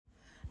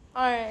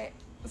Alright,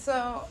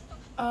 so,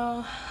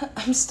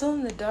 I'm still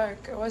in the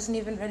dark. I wasn't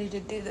even ready to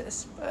do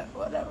this, but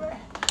whatever.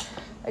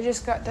 I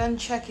just got done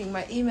checking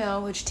my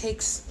email, which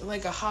takes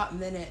like a hot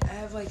minute. I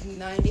have like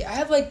 90, I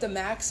have like the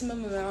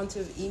maximum amount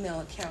of email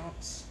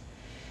accounts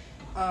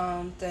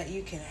that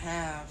you can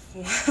have.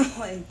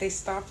 Like, they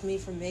stopped me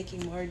from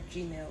making more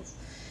Gmails.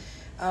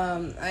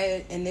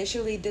 I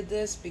initially did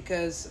this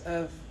because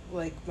of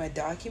like my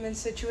document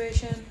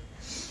situation.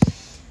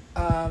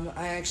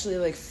 I actually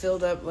like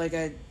filled up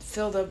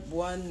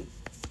one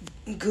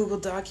Google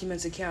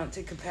Documents account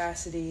to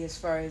capacity as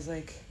far as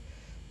like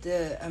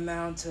the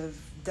amount of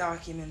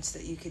documents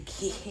that you could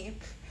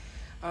keep.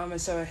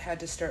 And so I had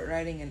to start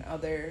writing in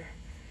other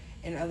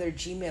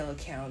Gmail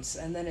accounts,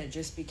 and then it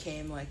just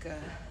became like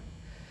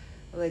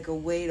a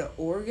way to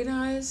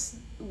organize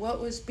what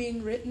was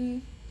being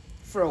written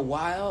for a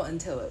while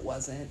until it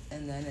wasn't,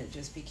 and then it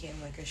just became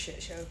like a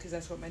shit show because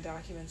that's what my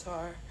documents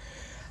are.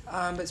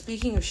 But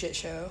speaking of shit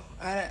show,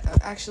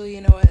 actually,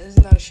 you know what? This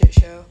is not a shit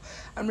show.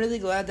 I'm really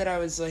glad that I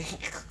was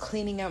like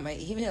cleaning out my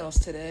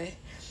emails today,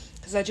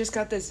 because I just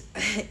got this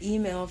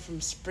email from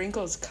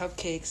Sprinkles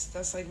Cupcakes.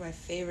 That's like my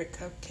favorite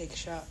cupcake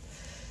shop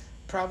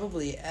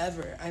probably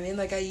ever. I mean,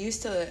 like, I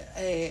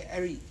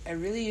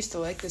really used to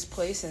like this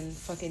place in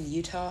fucking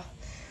Utah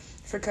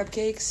for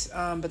cupcakes,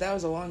 but that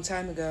was a long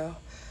time ago,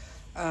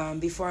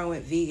 before I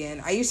went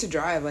vegan. I used to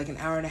drive like an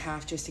hour and a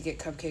half just to get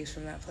cupcakes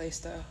from that place,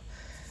 though.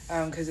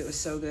 Because it was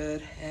so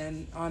good.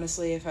 And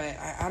honestly, if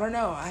I don't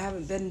know, I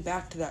haven't been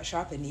back to that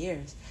shop in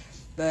years,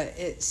 but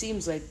it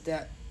seems like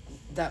that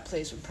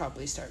place would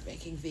probably start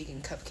making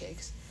vegan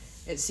cupcakes.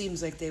 It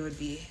seems like they would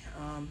be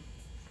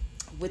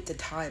with the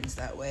times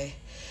that way,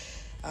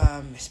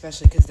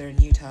 especially because they're in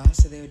Utah,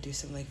 so they would do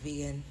some like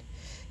vegan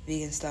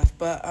stuff.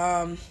 But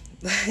I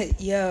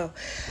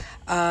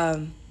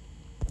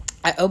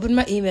opened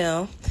my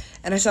email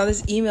and I saw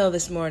this email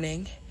this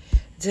morning,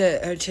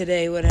 or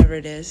today, whatever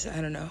it is, I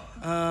don't know,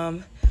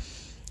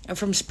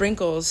 from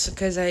Sprinkles,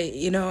 because I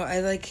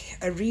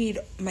read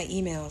my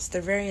emails.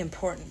 They're very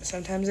important.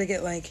 Sometimes I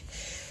get like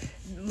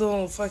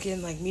little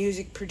fucking like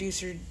music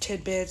producer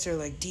tidbits or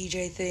like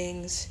DJ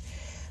things,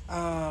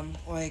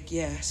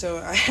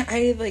 so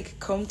I like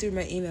combed through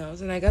my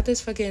emails, and I got this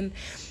fucking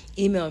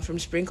email from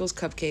Sprinkles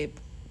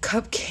Cupcakes,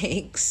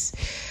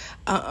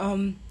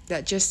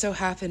 that just so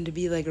happened to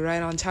be like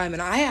right on time.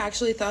 And I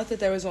actually thought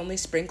that there was only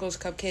Sprinkles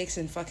Cupcakes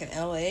in fucking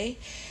LA,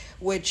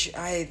 which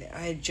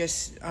I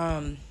just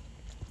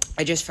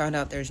found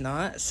out there's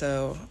not.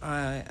 So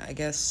I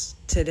guess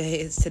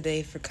today is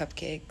today for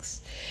cupcakes.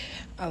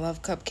 I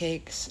love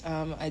cupcakes.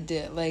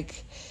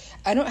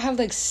 I don't have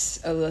like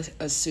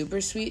a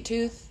super sweet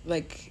tooth.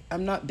 Like,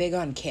 I'm not big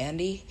on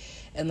candy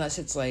unless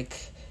it's like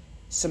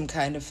some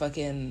kind of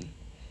fucking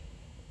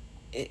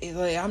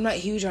like, I'm not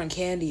huge on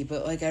candy,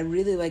 but like I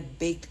really like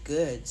baked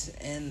goods,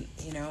 and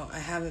you know, I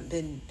haven't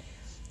been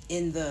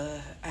in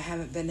the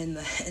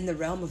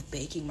realm of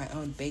baking my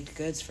own baked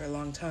goods for a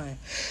long time.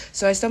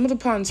 So I stumbled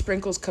upon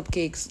Sprinkles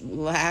Cupcakes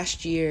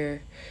last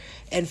year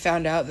and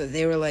found out that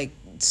they were like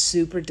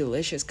super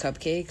delicious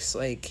cupcakes.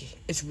 Like,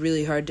 it's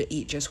really hard to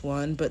eat just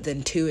one, but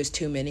then two is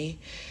too many.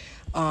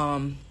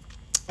 And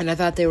I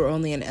thought they were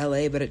only in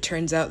LA, but it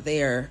turns out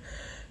they are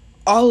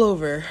all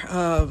over,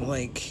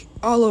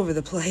 all over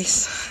the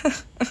place.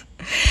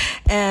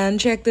 And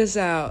check this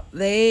out.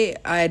 I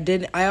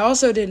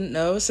also didn't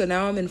know, so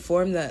now I'm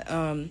informed that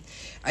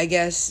I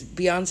guess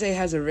Beyonce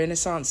has a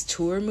Renaissance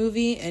tour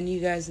movie, and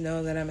you guys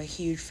know that I'm a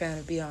huge fan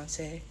of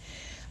Beyonce.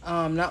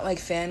 Not like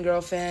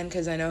fangirl fan,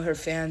 because I know her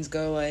fans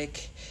go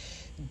like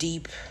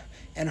deep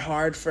and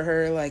hard for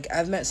her. Like,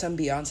 I've met some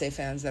Beyonce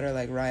fans that are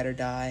like ride or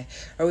die,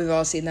 or we've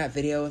all seen that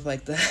video with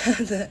like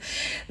the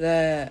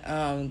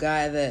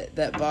guy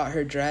that bought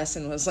her dress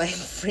and was like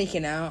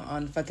freaking out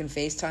on fucking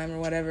FaceTime or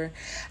whatever.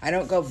 I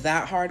don't go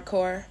that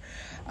hardcore,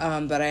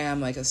 but I am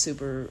like a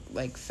super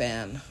like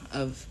fan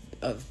of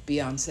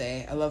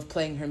Beyonce. I love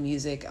playing her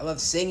music. I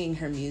love singing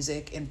her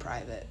music in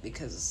private,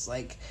 because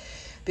like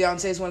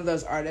Beyonce is one of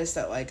those artists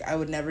that like I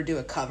would never do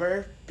a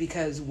cover,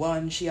 because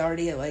one, she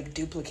already like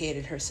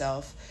duplicated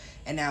herself,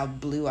 and now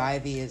Blue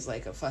Ivy is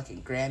like a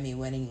fucking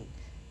Grammy-winning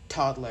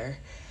toddler.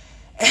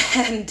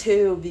 And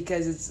two,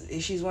 because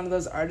she's one of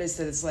those artists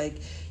that it's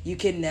like you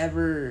can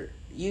never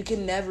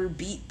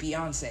beat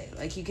Beyonce.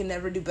 Like, you can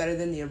never do better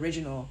than the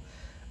original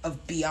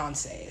of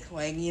Beyonce.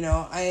 Like, you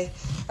know,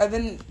 I've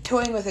been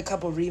toying with a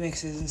couple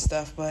remixes and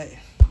stuff, but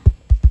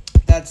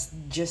that's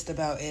just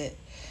about it.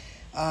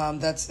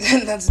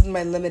 That's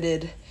my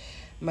limited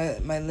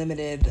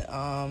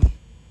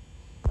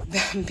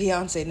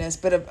Beyonce-ness.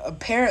 But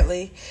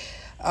apparently,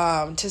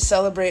 to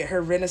celebrate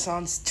her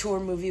Renaissance tour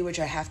movie, which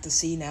I have to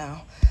see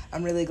now,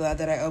 I'm really glad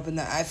that I opened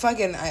that. I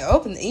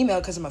opened the email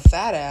because I'm a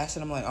fat ass,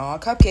 and I'm like, oh,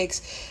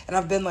 cupcakes. And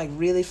I've been like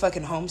really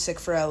fucking homesick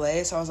for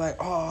LA, so I was like,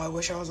 oh, I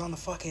wish I was on the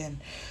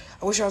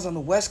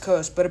West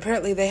Coast. But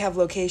apparently they have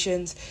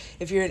locations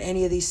if you're in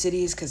any of these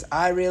cities, because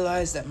I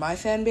realized that my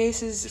fan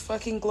base is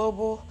fucking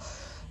global.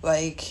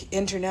 like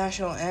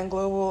international and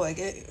global. Like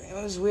it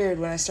was weird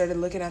when I started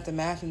looking at the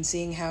map and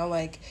seeing how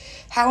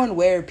and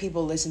where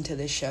people listen to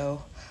this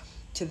show,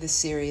 to this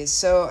series.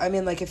 So I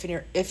mean, like if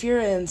you're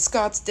in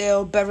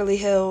Scottsdale, Beverly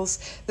Hills,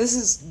 this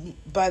is,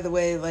 by the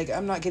way, like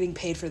I'm not getting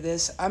paid for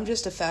this. I'm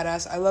just a fat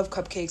ass. I love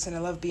cupcakes and I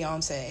love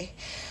Beyonce.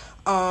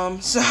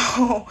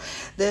 So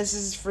this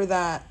is for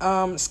that.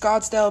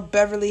 Scottsdale,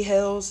 Beverly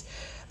Hills,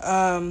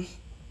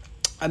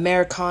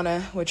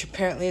 Americana, which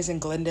apparently is in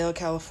Glendale,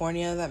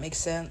 California. That makes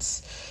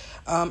sense.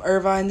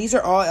 Irvine. These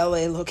are all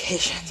LA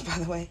locations, by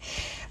the way.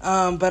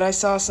 But I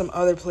saw some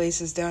other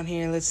places down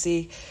here. Let's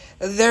see.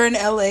 They're in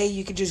LA.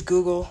 You could just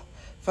Google.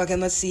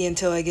 Let's see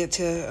until I get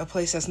to a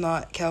place that's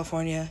not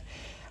California.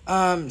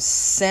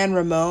 San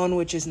Ramon,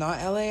 which is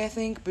not LA, I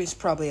think, but it's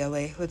probably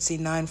LA. Let's see,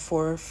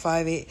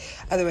 9458.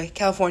 Either way,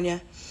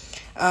 California.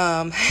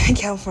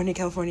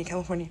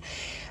 California.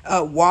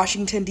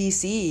 Washington,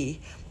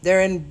 D.C.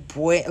 They're in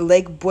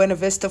Lake Buena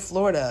Vista,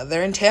 Florida.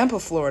 They're in Tampa,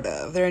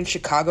 Florida. They're in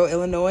Chicago,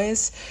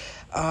 Illinois.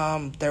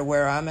 They're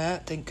where I'm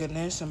at. Thank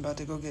goodness. I'm about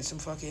to go get some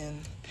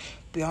fucking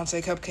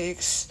Beyonce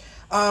cupcakes.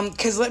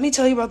 Cause let me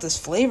tell you about this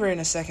flavor in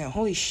a second.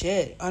 Holy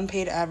shit.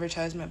 Unpaid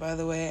advertisement, by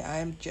the way.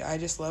 I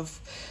just love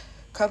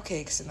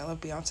cupcakes and I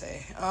love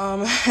Beyonce.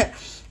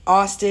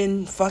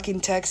 Austin, fucking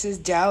Texas,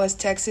 Dallas,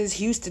 Texas,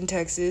 Houston,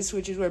 Texas,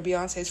 which is where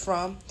Beyonce's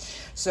from.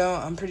 So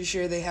I'm pretty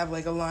sure they have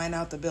like a line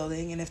out the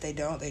building, and if they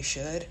don't, they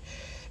should.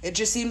 It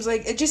just seems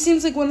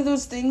like one of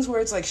those things where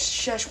it's like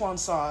Szechuan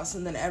sauce,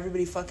 and then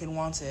everybody fucking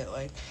wants it.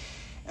 Like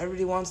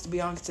everybody wants the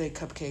Beyonce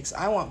cupcakes.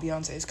 I want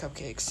Beyonce's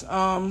cupcakes.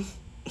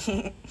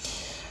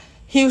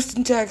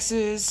 Houston,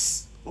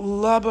 Texas,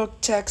 Lubbock,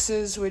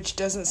 Texas, which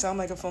doesn't sound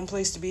like a fun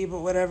place to be,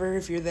 but whatever.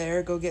 If you're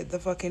there, go get the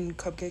fucking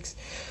cupcakes.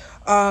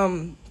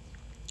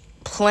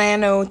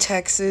 Plano,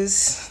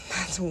 Texas.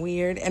 That's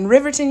weird. And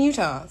Riverton,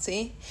 Utah.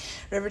 See?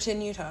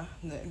 Riverton, Utah.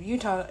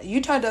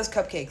 Utah does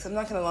cupcakes. I'm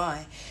not gonna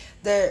lie.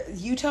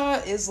 Utah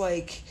is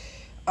like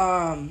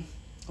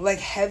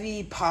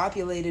heavy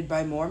populated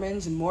by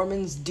Mormons, and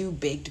Mormons do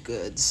baked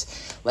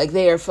goods. Like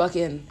they are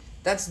fucking.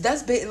 That's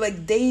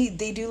like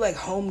they do like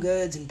home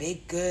goods and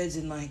baked goods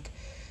and like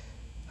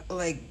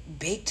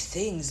baked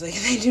things. Like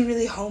they do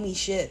really homey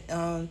shit.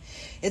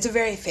 It's a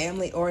very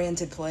family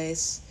oriented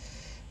place,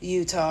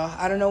 Utah.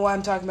 I don't know why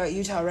I'm talking about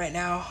Utah right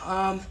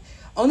now.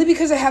 Only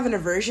because I have an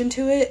aversion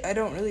to it. I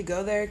don't really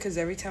go there because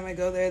every time I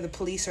go there, the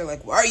police are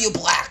like, "Why are you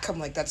black?" I'm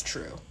like, "That's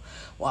true.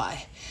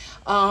 Why?"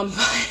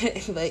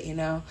 But you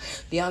know,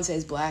 Beyonce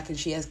is black and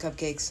she has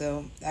cupcakes,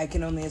 so I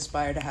can only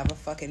aspire to have a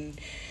fucking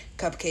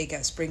cupcake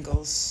at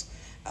Sprinkles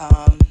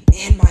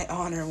in my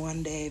honor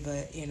one day.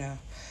 But you know,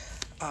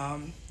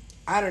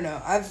 I don't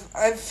know.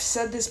 I've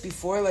said this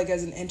before, like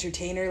as an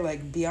entertainer,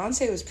 like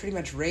Beyonce was pretty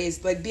much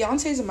raised, like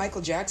Beyonce's a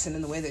Michael Jackson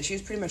in the way that she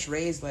was pretty much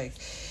raised like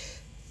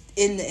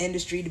in the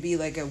industry to be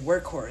like a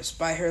workhorse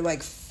by her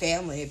like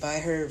family, by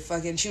her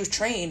fucking, she was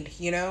trained,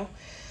 you know.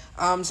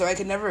 So I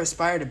could never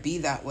aspire to be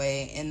that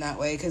way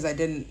because I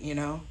didn't, you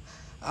know.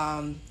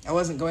 I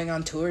wasn't going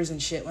on tours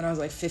and shit when I was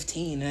like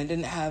 15, and I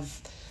didn't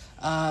have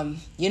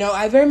you know,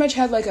 I very much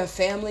had like a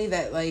family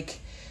that like,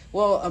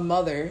 well, a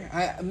mother.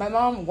 My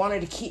mom wanted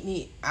to keep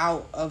me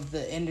out of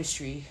the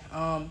industry.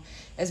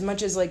 As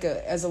much as like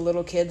as a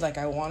little kid, like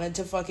I wanted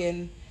to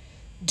fucking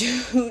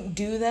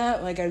do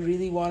that. Like I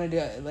really wanted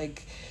to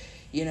like,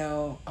 you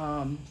know,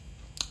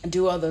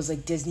 do all those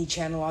like Disney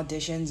Channel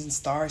auditions and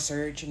Star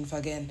Search and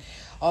fucking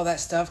all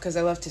that stuff because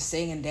I love to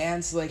sing and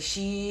dance. Like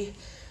she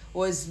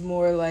was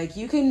more like,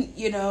 you can,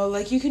 you know,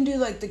 like you can do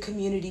like the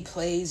community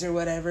plays or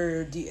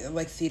whatever, or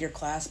like theater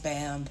class,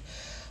 band,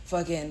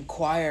 fucking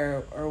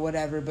choir or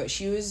whatever, but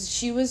she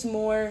was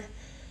more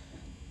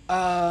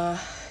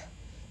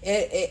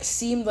it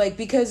seemed like,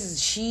 because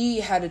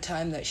she had a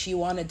time that she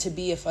wanted to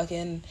be a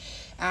fucking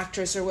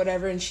actress or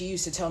whatever, and she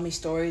used to tell me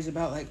stories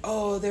about like,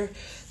 oh, there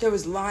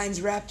was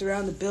lines wrapped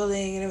around the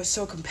building and it was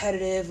so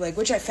competitive, like,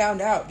 which I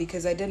found out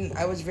because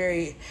I was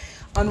very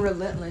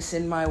unrelentless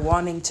in my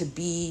wanting to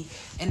be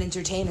an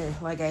entertainer.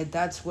 Like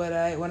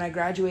when I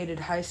graduated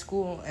high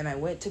school and I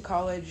went to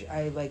college,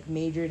 I like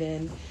majored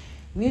in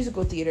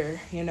musical theater,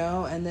 you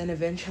know, and then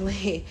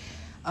eventually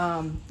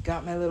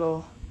got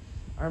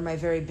my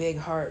very big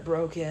heart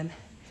broken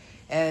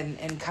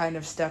and kind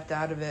of stepped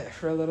out of it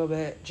for a little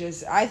bit.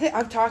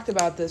 I've talked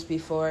about this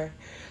before,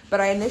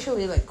 but I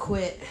initially like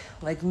quit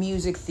like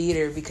music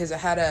theater because I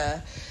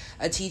had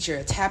a teacher,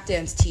 a tap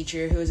dance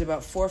teacher who was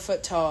about 4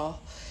 foot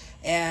tall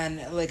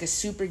and like a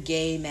super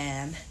gay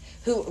man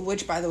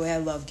which by the way, I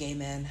love gay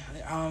men,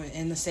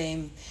 in the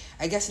same,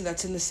 I guess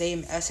that's in the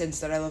same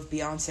essence that I love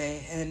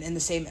Beyonce, and in the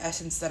same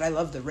essence that I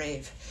love the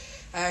rave.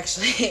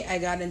 I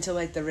got into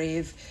like the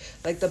rave,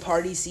 like the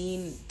party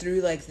scene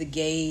through like the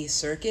gay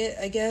circuit,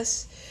 I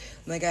guess.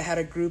 Like I had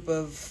a group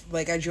of,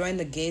 like I joined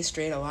the Gay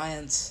Straight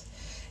Alliance,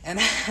 and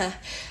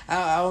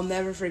I'll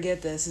never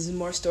forget this. This is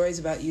more stories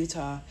about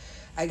Utah.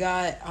 I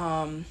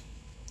can't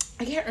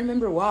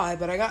remember why,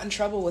 but I got in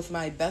trouble with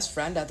my best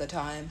friend at the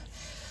time.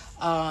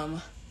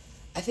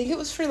 I think it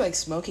was for, like,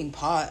 smoking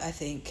pot, I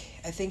think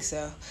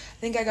so. I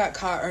think I got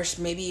caught, or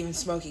maybe even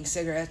smoking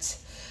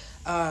cigarettes,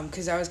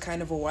 because I was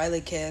kind of a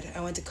wily kid.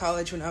 I went to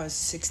college when I was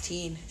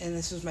 16, and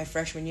this was my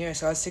freshman year,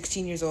 so I was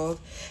 16 years old.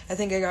 I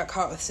think I got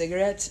caught with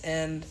cigarettes,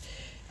 and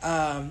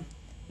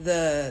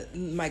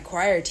my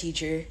choir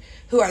teacher,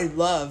 who I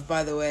love,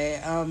 by the way,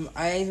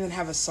 I even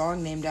have a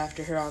song named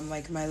after her on,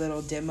 like, my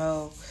little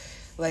demo,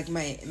 like,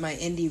 my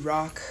indie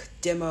rock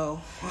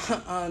demo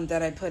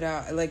that I put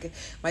out. Like,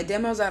 my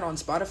demo's out on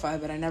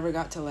Spotify, but I never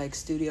got to, like,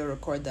 studio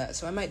record that,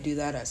 so I might do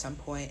that at some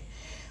point.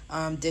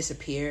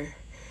 Disappear.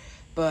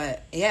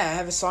 But yeah, I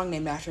have a song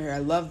named after her. I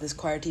love this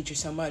choir teacher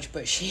so much,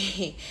 but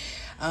she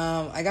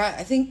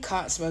I think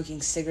caught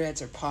smoking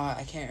cigarettes or pot.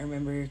 I can't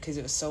remember because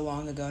it was so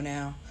long ago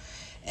now.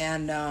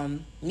 And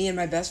me and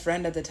my best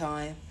friend at the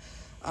time,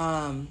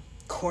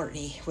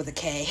 Courtney with a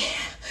K,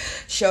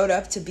 showed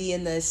up to be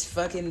in this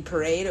fucking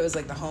parade. It was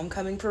like the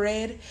homecoming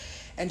parade,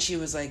 and she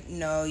was like,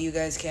 no, you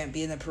guys can't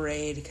be in the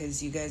parade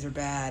because you guys are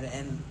bad.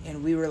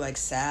 And we were like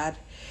sad,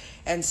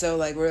 and so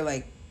like we're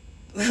like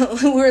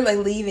we're like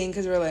leaving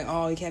because we're like,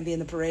 oh, we can't be in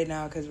the parade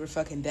now because we're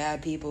fucking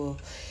bad people.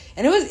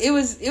 And it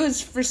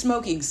was for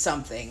smoking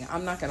something,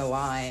 I'm not gonna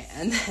lie.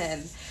 And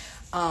then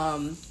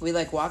we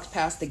like walked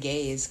past the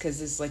gays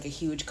because it's like a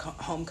huge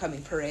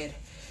homecoming parade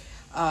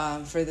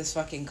for this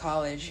fucking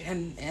college,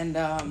 and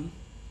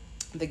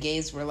the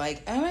gays were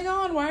like, oh my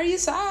god, why are you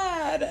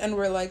sad? And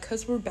we're like,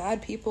 because we're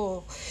bad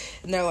people.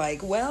 And they're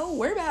like, well,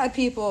 we're bad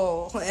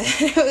people.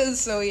 And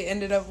so we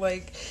ended up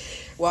like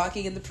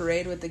walking in the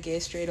parade with the Gay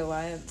Straight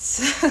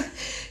Alliance,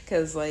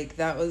 because like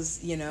that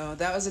was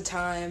a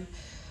time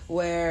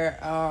where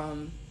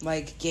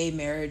like gay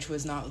marriage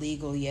was not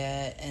legal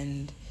yet,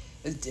 and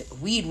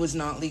weed was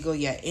not legal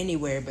yet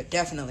anywhere, but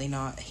definitely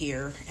not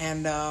here.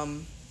 And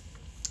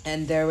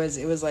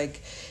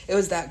it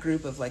was that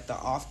group of like the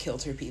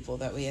off-kilter people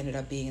that we ended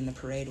up being in the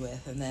parade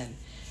with. And then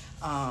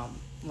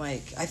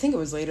like I think it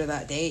was later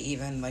that day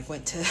even, like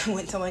went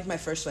to like my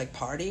first like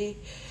party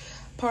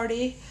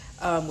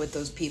with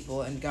those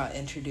people, and got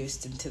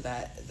introduced into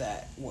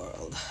that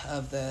world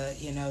of the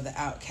the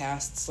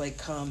outcasts, like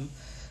come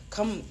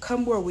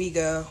where we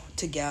go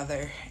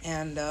together.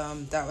 And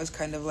that was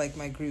kind of like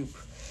my group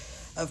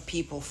of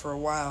people for a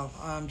while,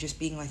 just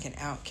being like an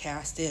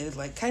outcasted,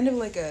 like kind of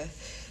like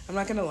I'm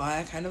not gonna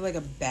lie, kind of like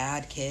a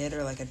bad kid,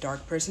 or like a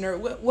dark person, or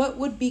what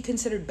would be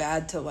considered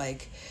bad to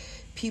like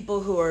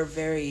people who are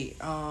very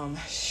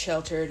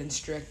sheltered and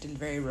strict and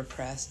very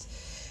repressed.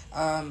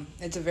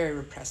 It's a very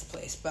repressed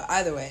place, but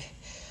either way,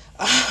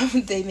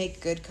 they make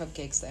good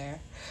cupcakes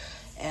there.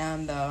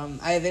 And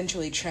I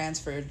eventually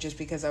transferred just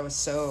because I was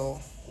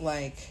so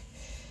like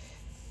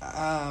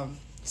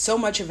so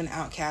much of an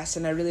outcast,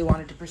 and I really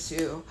wanted to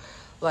pursue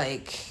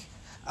like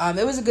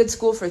it was a good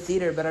school for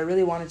theater, but I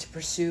really wanted to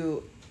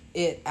pursue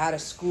it at a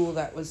school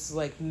that was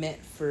like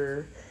meant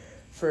for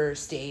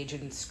stage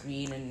and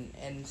screen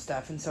and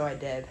stuff. And so I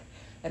did,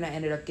 and I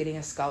ended up getting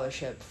a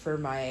scholarship for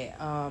my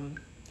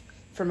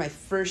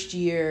first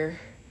year.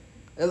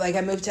 Like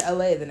I moved to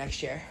LA the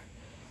next year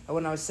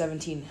when I was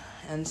 17,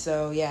 and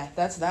so yeah,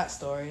 that's that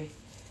story.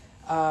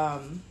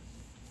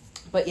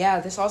 But yeah,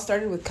 this all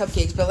started with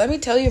cupcakes. But let me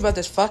tell you about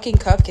this fucking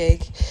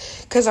cupcake,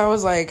 because I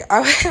was like,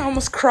 I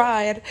almost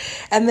cried.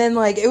 And then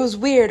like it was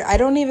weird, I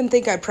don't even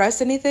think I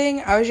pressed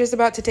anything. I was just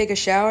about to take a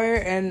shower,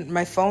 and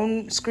my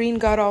phone screen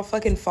got all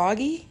fucking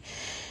foggy.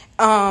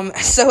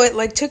 So it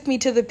like took me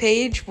to the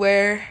page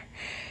where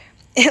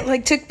it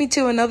like took me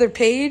to another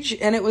page,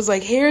 and it was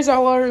like, here's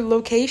all our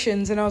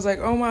locations. And I was like,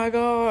 oh my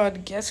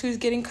god, guess who's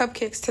getting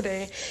cupcakes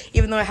today?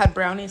 Even though I had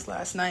brownies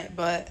last night.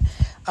 But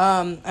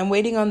I'm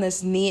waiting on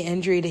this knee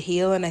injury to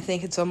heal, and I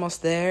think it's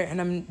almost there. And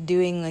I'm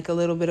doing like a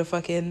little bit of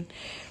fucking,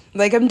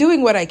 like I'm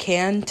doing what I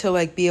can to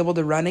like be able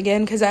to run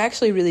again, because I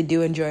actually really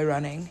do enjoy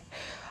running.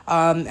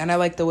 And I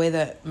like the way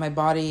that my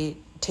body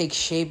takes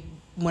shape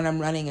when I'm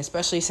running,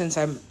 especially since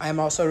I'm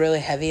also really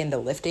heavy into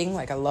lifting.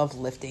 Like I love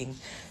lifting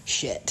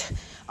shit.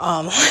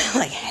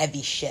 Like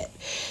heavy shit.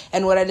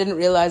 And what I didn't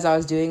realize I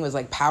was doing was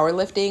like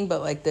powerlifting,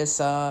 but like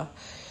this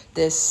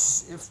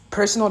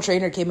personal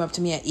trainer came up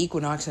to me at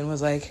Equinox and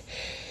was like,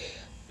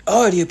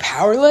 oh, do you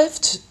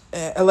powerlift?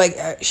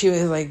 She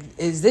was like,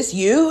 is this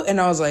you?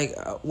 And I was like,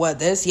 what,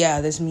 this?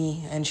 Yeah, this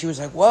me. And she was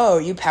like, whoa,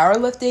 are you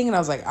powerlifting? And I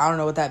was like, I don't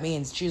know what that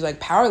means. She was like,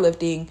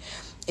 powerlifting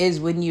is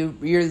when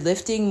you're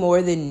lifting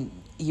more than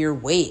your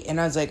weight.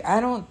 And I was like, I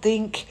don't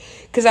think,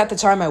 because at the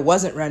time I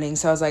wasn't running,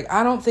 so I was like,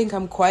 I don't think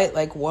I'm quite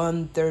like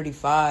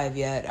 135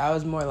 yet. I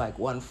was more like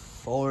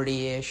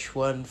 140-ish,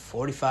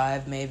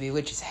 145 maybe,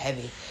 which is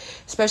heavy,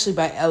 especially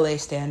by LA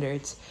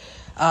standards.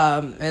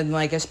 And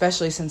like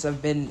especially since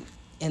I've been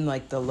in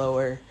like the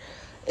lower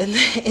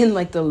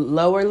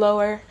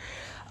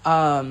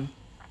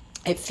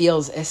it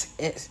feels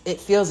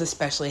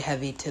especially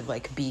heavy to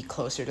like be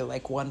closer to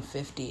like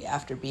 150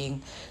 after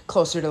being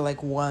closer to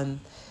like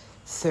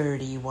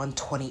 130,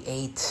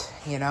 128,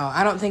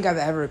 I don't think I've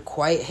ever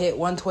quite hit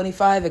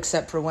 125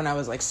 except for when I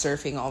was like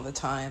surfing all the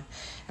time,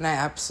 and I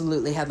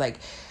absolutely had like,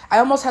 I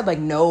almost had like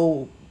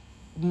no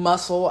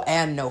muscle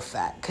and no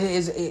fat,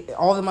 because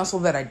all the muscle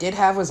that I did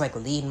have was like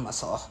lean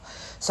muscle.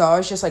 So I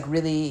was just like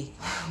really,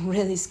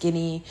 really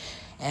skinny,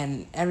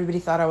 and everybody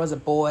thought I was a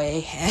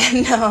boy.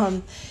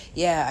 And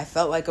yeah, I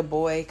felt like a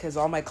boy because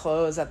all my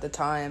clothes at the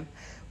time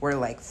were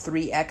like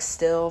 3X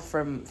still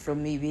from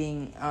me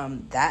being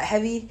that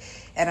heavy.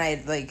 And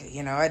I like,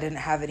 you know, I didn't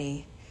have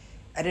any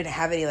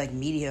like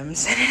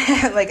mediums.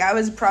 Like I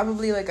was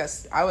probably like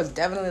I was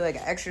definitely like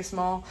extra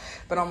small,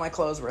 but all my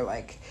clothes were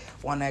like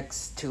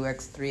 1X,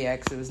 2X,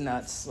 3X. It was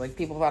nuts. Like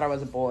people thought I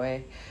was a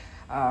boy.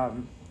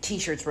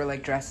 T-shirts were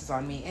like dresses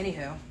on me.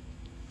 Anywho,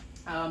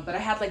 but I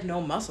had like no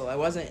muscle. I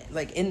wasn't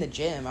like in the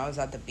gym. I was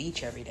at the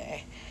beach every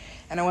day,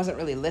 and I wasn't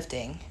really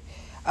lifting.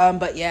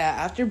 But yeah,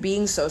 after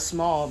being so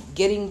small,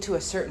 getting to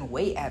a certain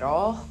weight at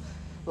all,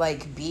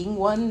 like being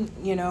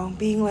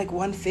like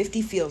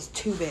 150 feels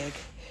too big.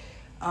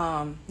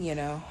 You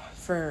know,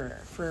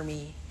 for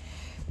me.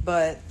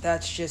 But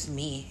that's just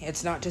me.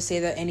 It's not to say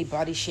that any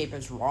body shape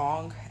is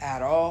wrong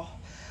at all.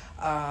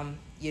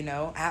 You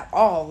know, at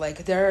all.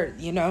 Like they're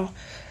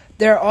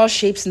all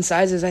shapes and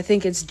sizes. I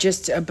think it's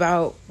just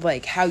about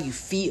like how you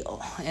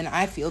feel. And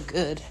I feel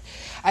good.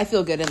 I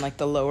feel good in like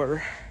the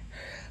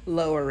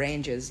lower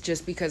ranges,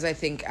 just because I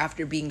think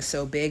after being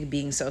so big,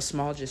 being so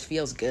small just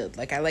feels good.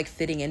 Like I like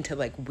fitting into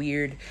like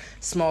weird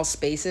small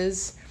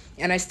spaces.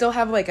 And I still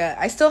have like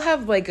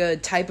a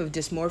type of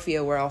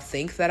dysmorphia where I'll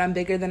think that I'm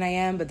bigger than I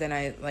am, but then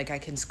I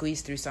can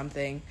squeeze through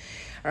something,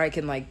 or I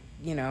can like,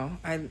 you know,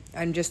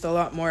 I'm just a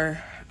lot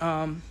more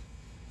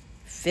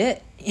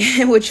fit,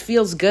 which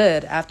feels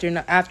good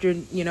after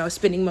you know,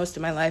 spending most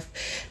of my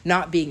life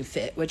not being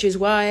fit, which is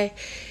why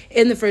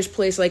in the first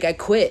place, like I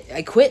quit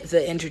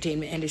the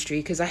entertainment industry,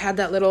 because I had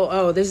that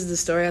little, this is the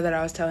story that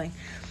I was telling.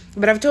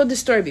 But I've told this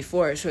story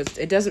before, so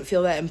it doesn't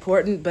feel that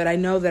important, but I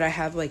know that I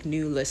have, like,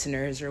 new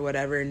listeners or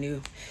whatever,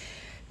 new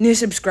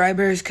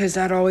subscribers, because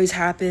that always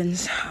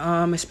happens,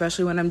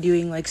 especially when I'm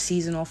doing, like,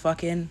 seasonal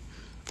fucking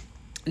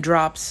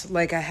drops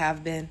like I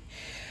have been.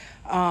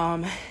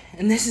 And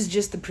this is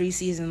just the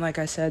preseason, like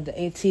I said. The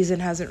 8th season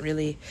hasn't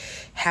really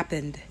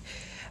happened,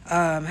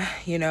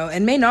 you know,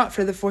 and may not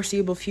for the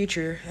foreseeable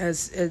future,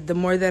 as the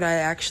more that I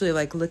actually,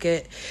 like, look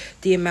at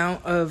the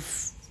amount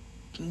of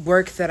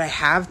work that I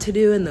have to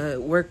do and the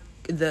work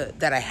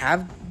that I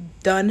have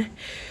done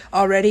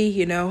already,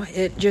 you know,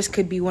 it just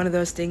could be one of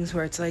those things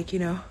where it's like, you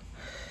know,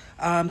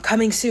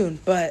 coming soon.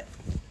 But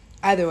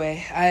either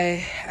way,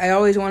 I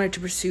always wanted to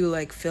pursue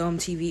like film,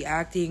 TV,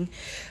 acting,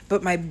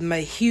 but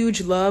my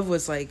huge love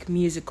was like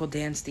musical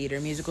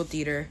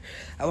theater.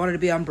 I wanted to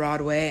be on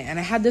Broadway, and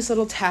I had this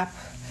little tap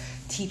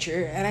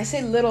teacher, and I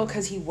say little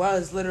because he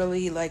was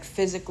literally like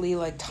physically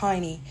like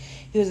tiny.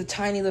 He was a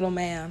tiny little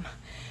man.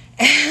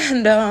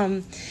 And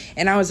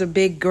I was a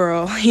big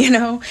girl, you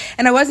know,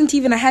 and I hadn't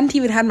even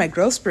had my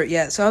growth spurt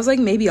yet. So I was like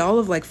maybe all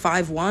of like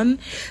 5'1",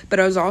 but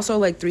I was also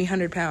like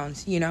 300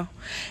 pounds, you know,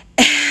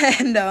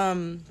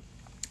 and,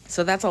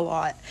 so that's a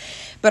lot,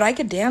 but I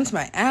could dance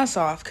my ass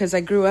off because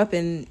I grew up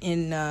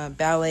in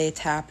ballet,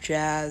 tap,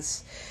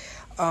 jazz,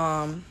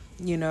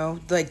 you know,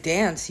 like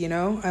dance, you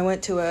know. I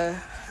went to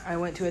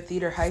a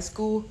theater high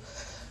school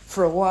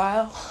for a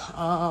while,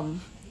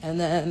 and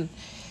then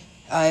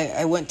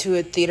I went to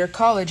a theater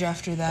college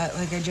after that,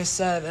 like I just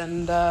said,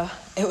 and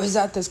it was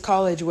at this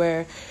college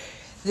where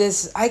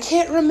I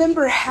can't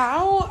remember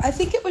how, I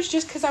think it was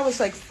just because I was,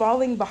 like,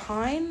 falling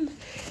behind.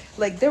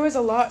 Like, there was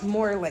a lot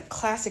more, like,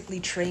 classically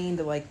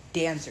trained, like,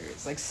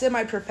 dancers, like,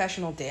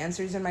 semi-professional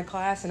dancers in my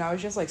class, and I was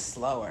just, like,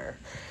 slower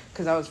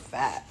because I was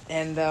fat,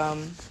 and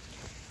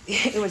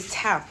it was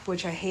tap,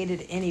 which I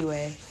hated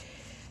anyway,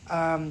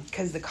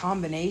 because the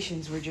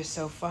combinations were just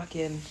so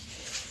fucking...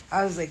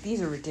 I was like,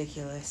 these are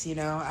ridiculous, you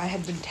know. I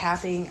had been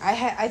tapping.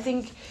 I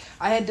think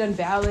I had done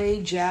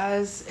ballet,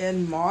 jazz,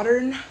 and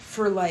modern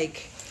for,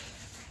 like,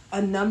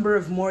 a number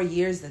of more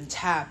years than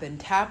tap. And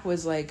tap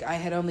was, like, I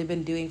had only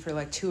been doing for,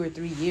 like, 2 or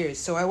 3 years.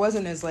 So I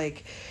wasn't as,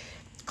 like,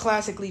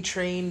 classically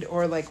trained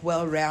or, like,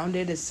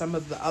 well-rounded as some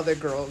of the other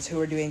girls who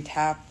were doing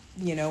tap,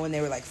 you know, when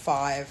they were, like,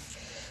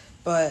 5.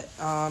 But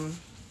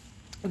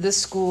this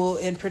school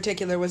in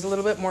particular was a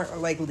little bit more,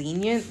 like,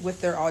 lenient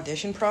with their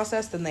audition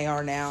process than they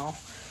are now.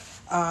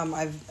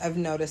 I've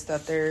noticed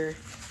that their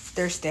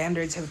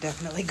standards have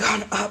definitely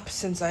gone up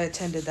since I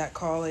attended that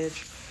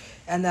college,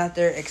 and that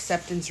their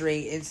acceptance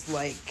rate is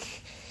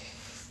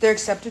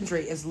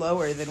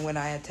lower than when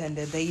I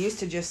attended. They used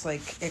to just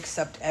like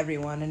accept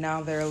everyone, and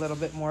now they're a little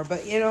bit more.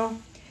 But you know,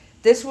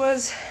 this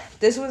was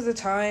the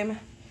time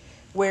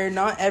where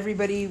not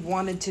everybody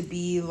wanted to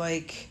be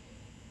like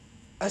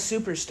a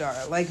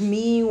superstar. Like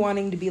me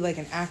wanting to be like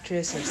an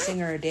actress or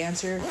singer or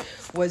dancer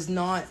was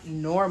not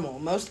normal.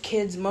 Most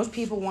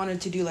people wanted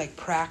to do like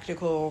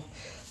practical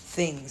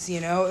things, you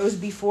know. It was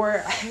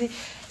before,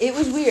 it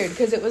was weird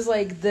because it was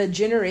like the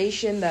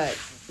generation that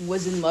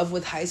was in love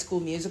with High School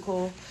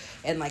Musical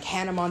and like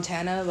Hannah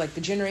Montana, like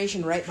the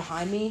generation right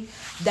behind me,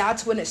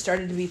 that's when it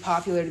started to be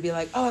popular to be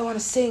like, oh, I want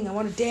to sing, I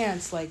want to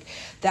dance. Like,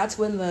 that's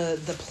when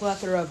the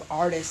plethora of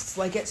artists,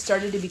 like, it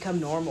started to become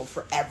normal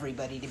for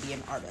everybody to be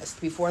an artist.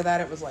 Before that,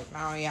 it was like,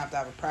 no, you have to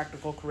have a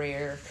practical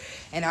career.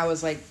 And I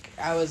was like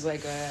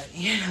a,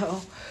 you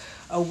know,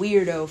 a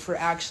weirdo for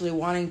actually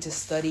wanting to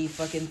study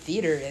fucking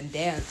theater and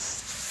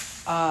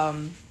dance.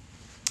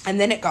 And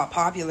then it got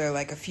popular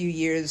like a few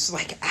years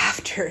like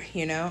after,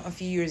 you know, a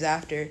few years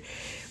after,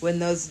 when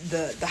those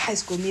the High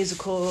School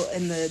Musical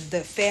and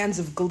the fans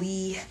of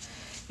Glee,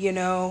 you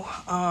know,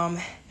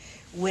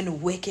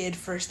 when Wicked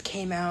first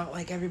came out,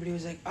 like everybody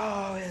was like,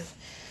 oh,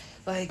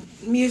 like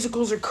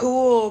musicals are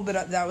cool,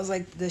 but that was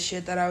like the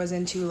shit that I was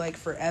into like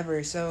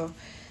forever. So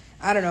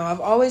I don't know, I've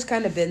always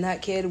kind of been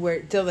that kid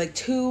where,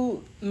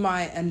 to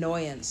my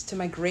annoyance, to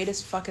my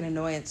greatest fucking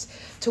annoyance,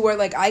 to where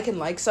like I can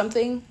like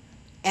something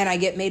and I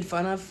get made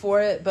fun of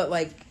for it, but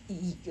like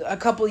a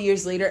couple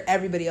years later,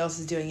 everybody else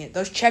is doing it.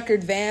 Those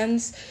checkered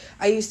Vans,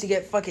 I used to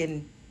get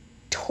fucking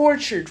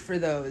tortured for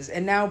those,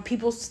 and now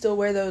people still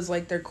wear those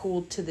like they're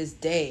cool to this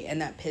day,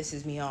 and that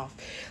pisses me off.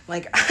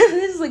 Like,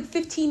 this is like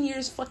 15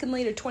 years fucking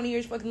later, 20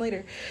 years fucking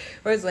later,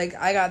 where it's like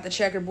I got the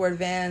checkerboard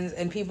Vans,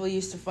 and people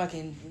used to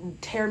fucking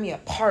tear me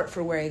apart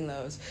for wearing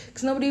those,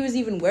 because nobody was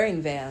even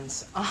wearing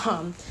Vans.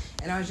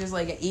 And I was just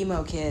like an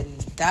emo kid, and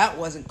that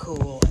wasn't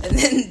cool, and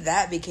then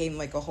that became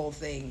like a whole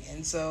thing.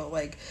 And so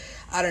like,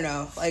 I don't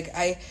know, like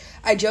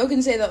I joke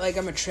and say that like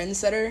I'm a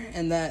trendsetter,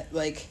 and that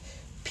like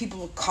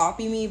people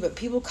copy me, but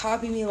people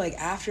copy me like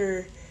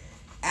after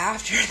the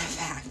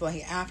fact,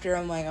 like after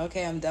I'm like,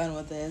 okay, I'm done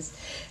with this,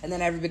 and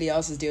then everybody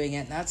else is doing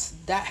it, and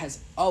that has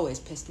always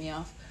pissed me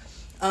off.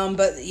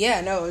 But yeah,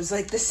 no, it was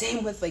like the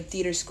same with like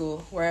theater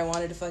school, where I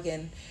wanted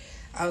to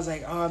I was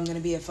like, oh, I'm gonna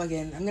be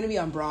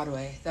on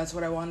Broadway. That's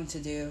what I wanted to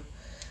do.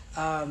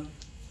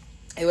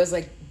 It was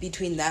like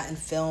between that and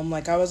film.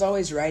 Like, I was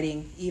always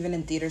writing, even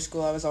in theater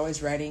school, I was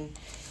always writing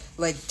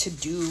like to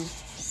do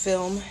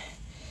film,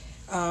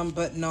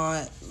 but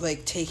not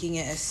like taking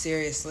it as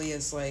seriously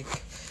as like,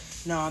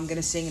 no, I'm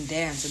gonna sing and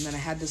dance. And then I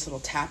had this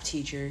little tap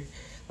teacher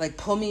like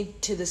pull me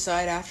to the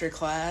side after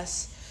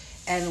class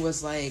and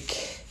was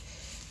like,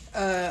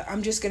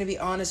 I'm just gonna be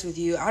honest with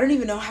you. I don't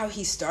even know how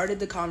he started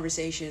the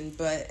conversation,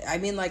 but I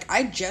mean, like,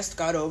 I just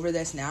got over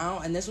this now,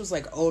 and this was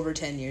like over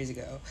 10 years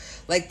ago.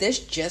 Like, this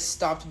just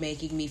stopped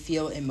making me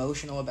feel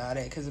emotional about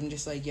it, because I'm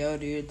just like, yo,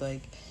 dude,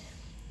 like,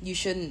 you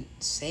shouldn't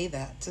say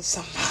that to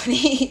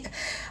somebody.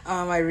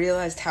 I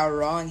realized how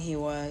wrong he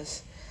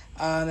was,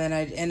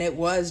 and it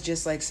was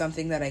just like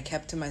something that I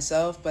kept to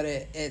myself, but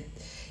it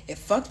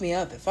fucked me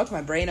up. It fucked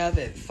my brain up.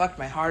 It fucked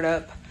my heart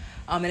up.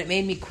 And it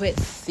made me quit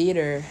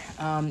theater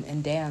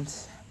and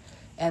dance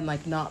and,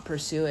 like, not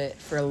pursue it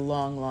for a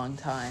long, long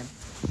time.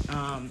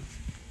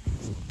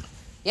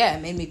 Yeah,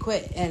 it made me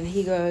quit. And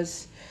he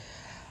goes,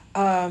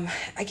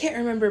 I can't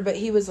remember, but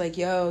he was like,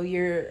 yo,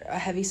 you're a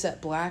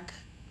heavyset black,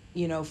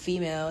 you know,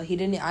 female.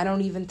 I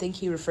don't even think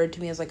he referred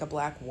to me as, like, a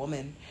black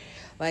woman.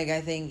 Like,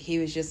 I think he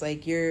was just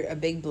like, you're a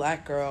big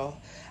black girl.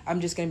 I'm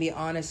just going to be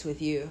honest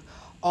with you.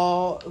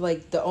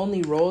 The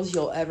only roles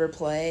you'll ever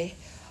play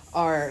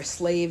are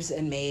slaves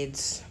and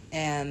maids,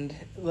 and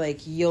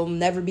like, you'll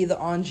never be the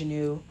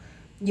ingenue.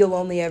 You'll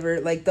only ever,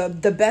 like,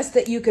 the best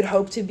that you could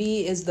hope to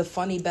be is the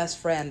funny best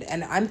friend.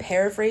 And I'm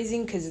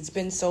paraphrasing because it's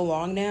been so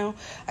long now.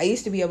 I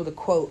used to be able to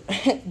quote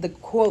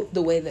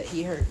the way that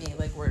he hurt me,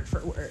 like, word for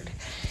word,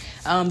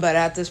 but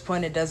at this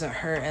point it doesn't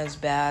hurt as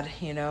bad,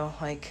 you know,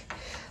 like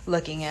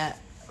looking at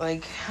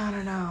like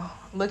 13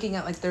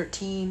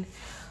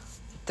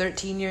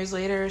 years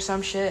later or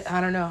some shit.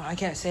 I don't know. I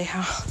can't say.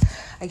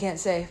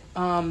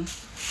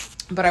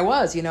 But I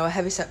was, you know, a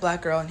heavyset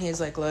black girl, and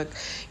he's like, look,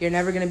 you're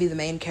never going to be the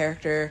main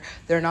character.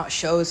 They're not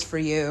shows for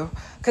you.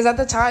 Because at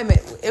the time,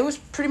 it was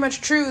pretty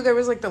much true. There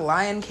was, like, the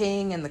Lion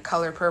King and the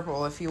color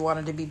purple if you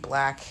wanted to be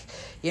black.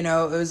 You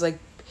know, it was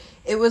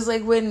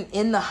like when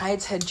In the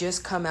Heights had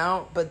just come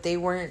out, but they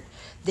weren't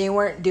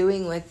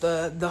doing, like,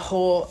 the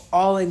whole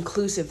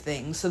all-inclusive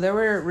thing. So there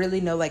were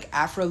really no, like,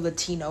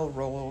 Afro-Latino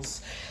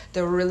roles.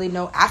 There were really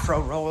no Afro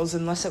roles,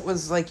 unless it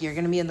was, like, you're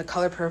going to be in the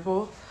color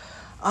purple.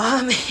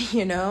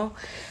 You know,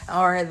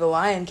 or The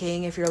Lion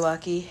King if you're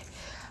lucky.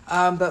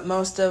 But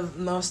most of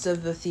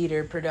the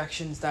theater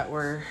productions that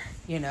were,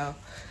 you know,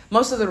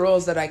 most of the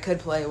roles that I could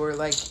play were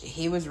like,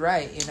 he was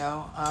right, you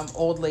know,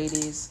 old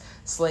ladies,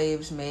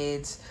 slaves,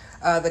 maids,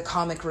 the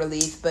comic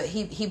relief. But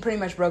he pretty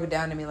much broke it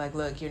down to me like,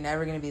 look, you're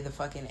never going to be the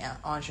fucking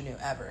ingenue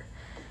ever.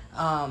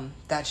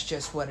 That's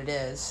just what it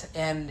is.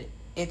 And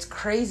it's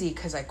crazy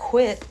because I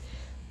quit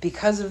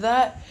because of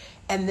that.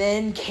 And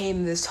then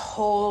came this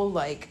whole,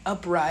 like,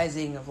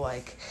 uprising of,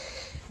 like,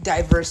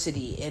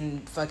 diversity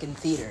in fucking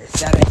theater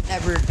that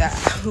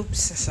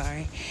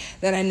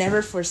I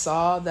never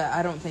foresaw, that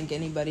I don't think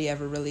anybody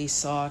ever really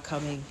saw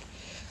coming.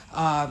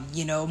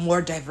 You know,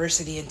 more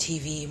diversity in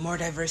TV, more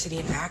diversity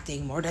in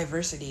acting, more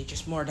diversity.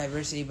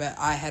 But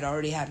I had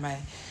already had my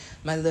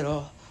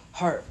little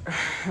heart,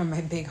 or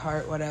my big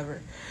heart, whatever,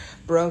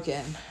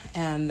 broken.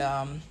 And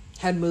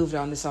had moved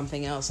on to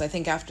something else. I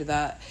think after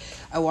that,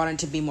 I wanted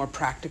to be more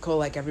practical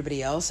like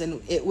everybody else.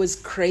 And it was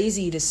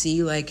crazy to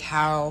see like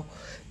how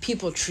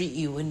people treat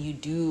you when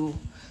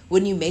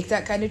you make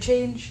that kind of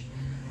change.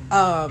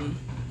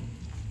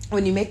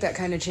 When you make that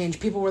kind of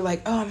change, people were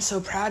like, oh, I'm so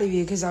proud of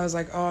you, because I was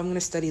like, oh, I'm going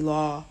to study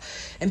law.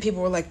 And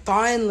people were like,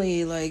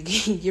 finally, like,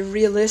 you're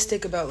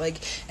realistic about, like,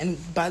 and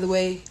by the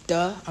way,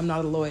 I'm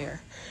not a lawyer.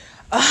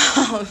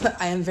 I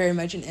am very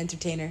much an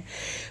entertainer.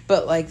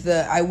 But, like,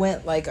 I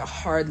went, like, a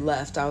hard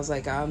left. I was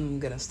like,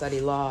 I'm going to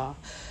study law.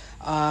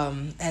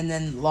 And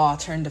then law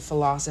turned to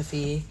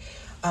philosophy.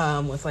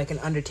 With like an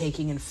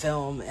undertaking in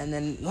film, and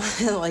then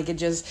like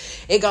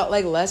it got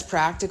like less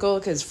practical,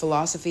 because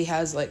philosophy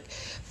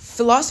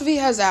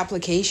has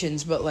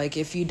applications, but like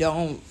if you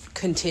don't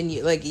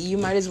continue, like you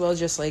might as well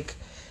just like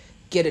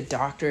get a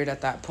doctorate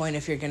at that point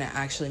if you're gonna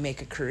actually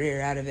make a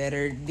career out of it,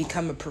 or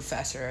become a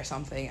professor or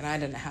something. And I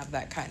didn't have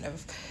that kind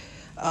of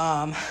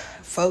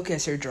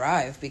focus or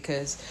drive,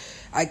 because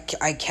I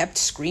kept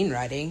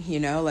screenwriting, you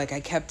know, like I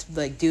kept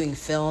like doing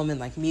film and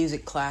like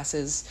music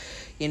classes,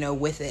 you know,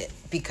 with it,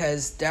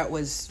 because that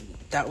was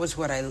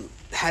what I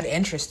had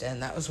interest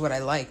in. That was what I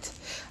liked.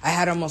 I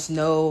had almost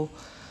no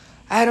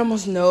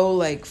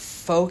like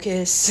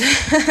focus.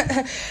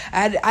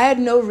 I had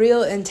no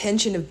real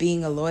intention of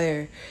being a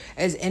lawyer.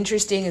 As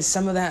interesting as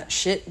some of that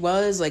shit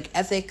was, like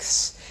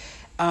ethics,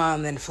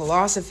 and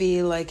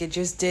philosophy, like it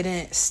just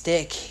didn't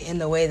stick in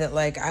the way that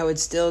like I would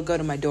still go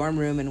to my dorm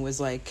room and was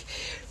like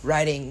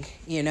writing,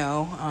 you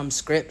know,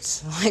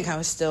 scripts. Like I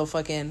was still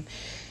fucking,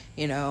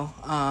 you know,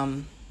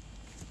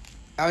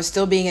 I was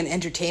still being an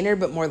entertainer,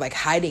 but more like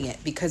hiding it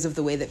because of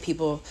the way that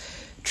people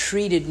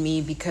treated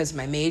me, because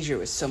my major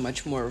was so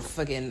much more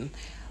fucking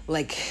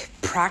like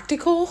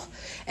practical,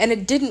 and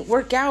it didn't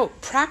work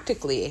out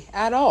practically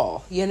at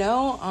all, you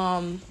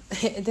know.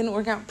 It didn't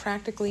work out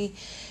practically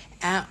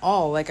at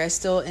all. Like I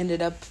still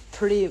ended up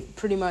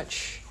pretty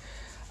much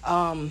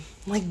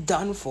like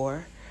done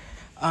for,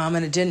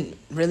 and it didn't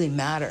really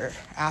matter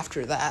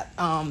after that.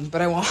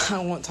 But I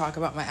won't talk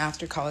about my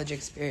after college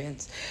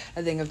experience.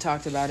 I think I've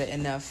talked about it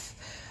enough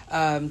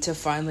to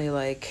finally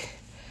like,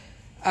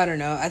 I don't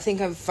know, I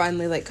think I've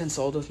finally like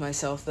consoled with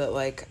myself that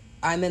like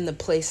I'm in the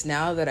place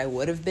now that I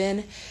would have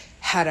been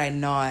had I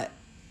not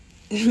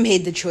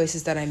made the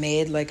choices that I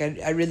made. Like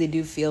I really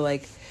do feel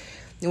like,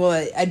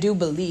 well, I do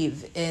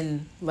believe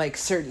in like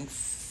certain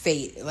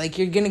fate. Like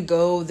you're gonna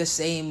go the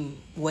same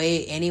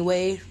way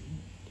anyway.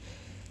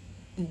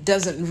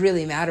 Doesn't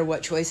really matter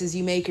what choices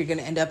you make, you're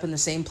gonna end up in the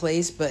same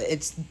place, but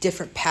it's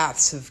different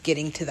paths of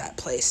getting to that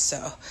place.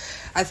 So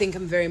I think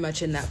I'm very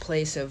much in that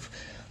place of,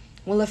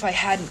 well, if I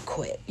hadn't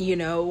quit, you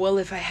know, well,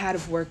 if I had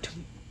have worked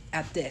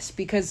at this,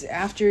 because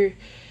after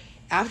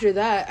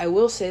that, I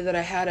will say that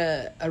I had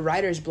a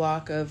writer's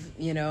block of,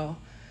 you know,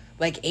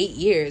 like 8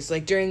 years,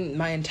 like during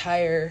my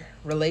entire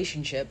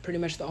relationship, pretty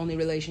much the only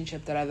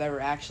relationship that I've ever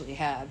actually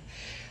had,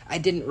 I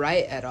didn't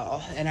write at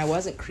all, and I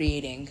wasn't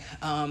creating,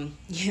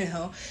 you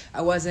know,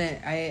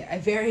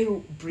 I very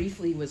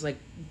briefly was like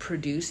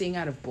producing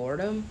out of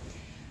boredom,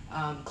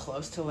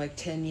 close to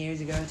like 11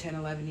 years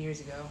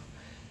ago.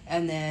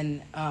 And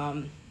then,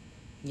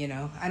 you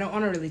know, I don't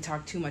want to really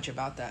talk too much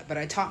about that, but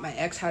I taught my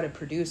ex how to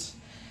produce,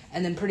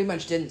 and then pretty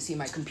much didn't see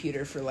my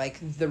computer for like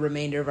the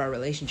remainder of our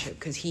relationship,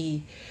 because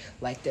he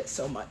liked it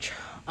so much,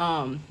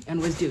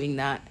 and was doing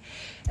that.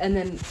 And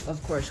then,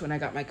 of course, when I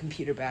got my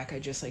computer back, I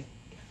just like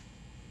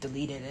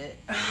deleted it.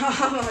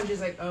 I'm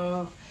just like,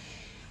 oh,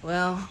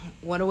 well,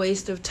 what a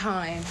waste of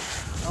time.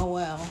 Oh,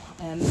 well.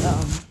 And,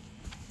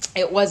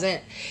 it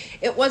wasn't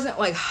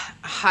like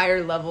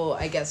higher level,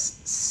 I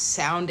guess,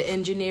 sound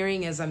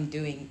engineering as I'm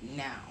doing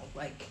now.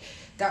 Like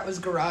that was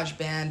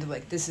GarageBand,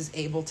 like this is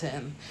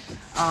Ableton.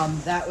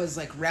 That was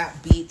like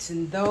rap beats,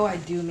 and though I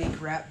do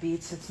make rap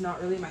beats, it's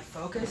not really my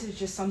focus. It's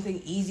just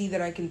something easy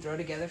that I can throw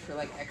together for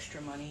like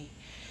extra money.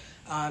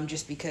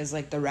 Just because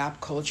like the rap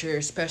culture,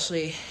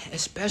 especially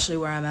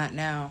where I'm at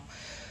now,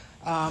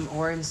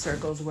 or in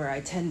circles where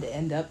I tend to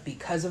end up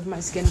because of my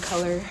skin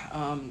color,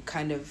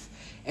 kind of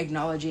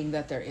acknowledging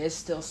that there is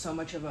still so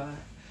much of a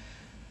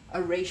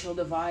racial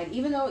divide,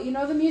 even though, you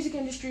know, the music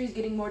industry is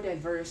getting more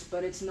diverse,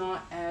 but it's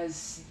not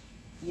as,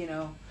 you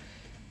know,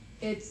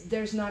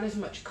 there's not as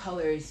much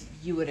color as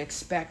you would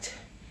expect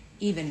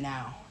even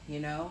now, you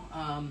know.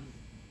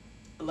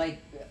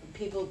 Like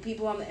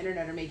people on the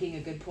internet are making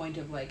a good point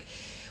of like,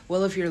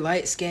 well, if you're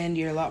light-skinned,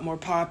 you're a lot more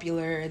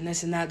popular and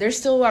this and that. There's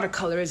still a lot of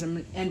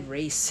colorism and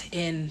race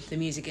in the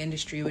music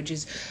industry, which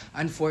is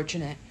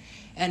unfortunate.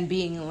 And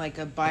being like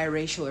a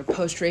biracial or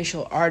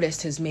post-racial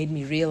artist has made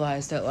me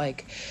realize that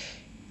like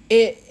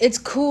it's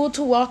cool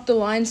to walk the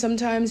line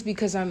sometimes,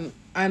 because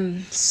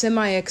I'm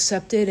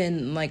semi-accepted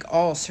in like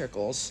all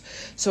circles.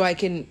 So I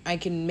can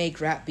make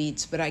rap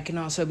beats, but I can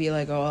also be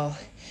like, oh, well,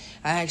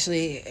 I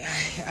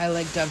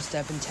like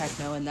dubstep and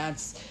techno, and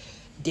that's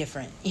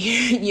different.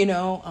 You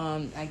know,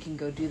 I can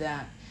go do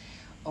that,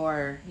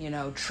 or, you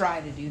know,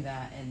 try to do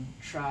that, and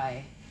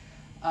try,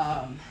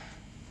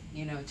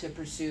 you know, to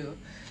pursue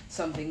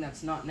something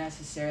that's not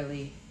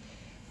necessarily,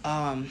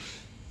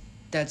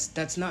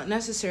 that's not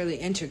necessarily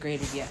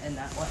integrated yet in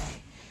that way.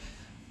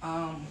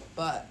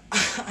 But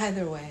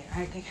either way,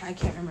 I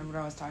can't remember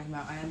what I was talking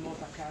about. I am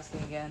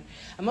multitasking again.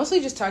 I'm mostly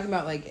just talking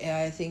about, like,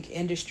 I think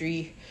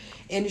industry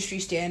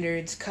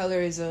standards,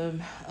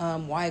 colorism,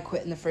 why I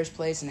quit in the first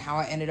place, and how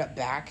I ended up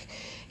back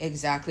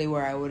exactly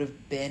where I would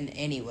have been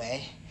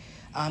anyway.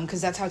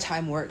 Because that's how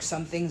time works.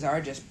 Some things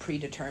are just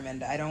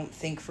predetermined. I don't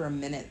think for a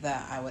minute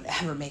that I would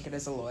ever make it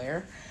as a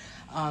lawyer.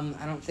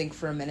 I don't think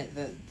for a minute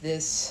that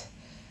this,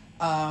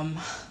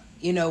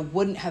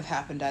 wouldn't have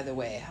happened either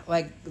way.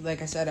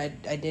 Like I said,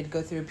 I did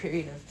go through a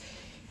period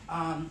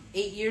of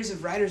 8 years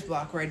of writer's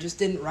block where I just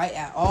didn't write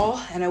at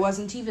all, and I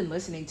wasn't even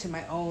listening to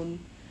my own,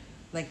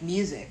 like,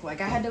 music.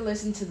 Like, I had to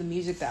listen to the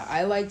music that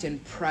I liked in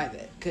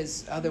private,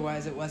 because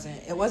otherwise it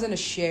wasn't a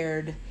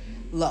shared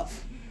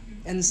love.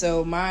 And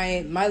so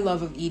my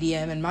love of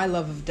EDM and my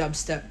love of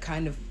dubstep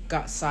kind of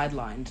got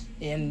sidelined,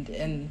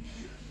 and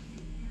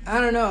I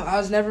don't know, I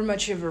was never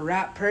much of a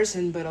rap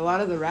person, but a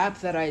lot of the rap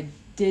that I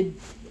did,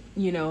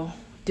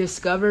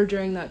 discover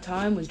during that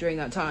time was during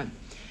that time.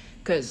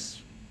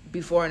 Because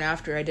before and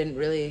after, I didn't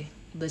really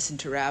listen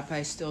to rap.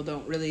 I still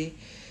don't really,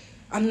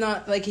 I'm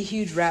not, like, a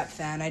huge rap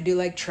fan. I do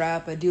like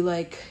trap. I do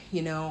like,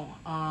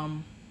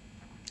 I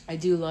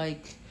do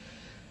like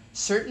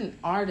certain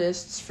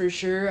artists for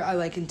sure. I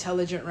like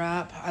intelligent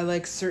rap. I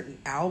like certain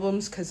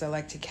albums because I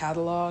like to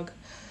catalog.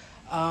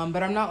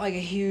 But I'm not like a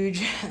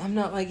huge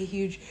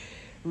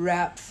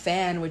rap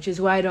fan, which is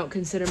why I don't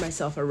consider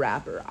myself a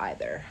rapper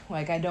either.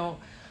 Like, I don't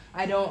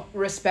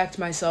respect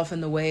myself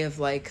in the way of,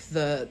 like,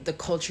 the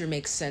culture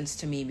makes sense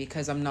to me,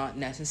 because I'm not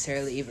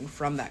necessarily even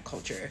from that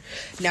culture.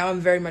 Now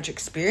I'm very much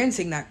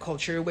experiencing that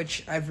culture,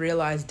 which I've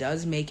realized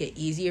does make it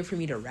easier for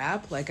me to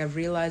rap. Like, I've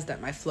realized that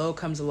my flow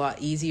comes a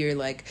lot easier.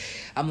 Like,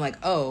 I'm like,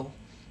 oh,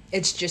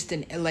 it's just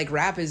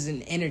rap is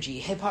an energy.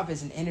 Hip hop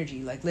is an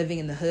energy. Like, living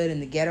in the hood, in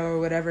the ghetto or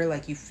whatever,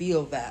 like, you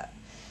feel that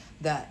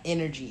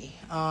energy.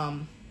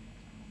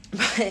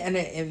 And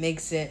it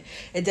makes it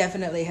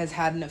definitely has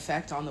had an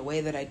effect on the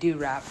way that I do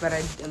rap. But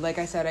like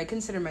I said, I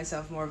consider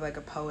myself more of like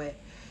a poet,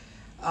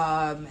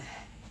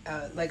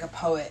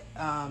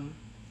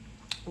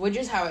 which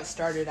is how it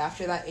started.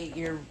 After that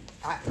 8-year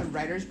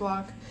writer's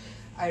block,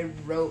 I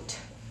wrote,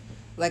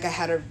 like, I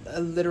had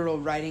a literal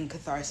writing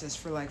catharsis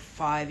for like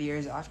 5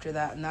 years after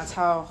that. And that's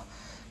how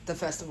the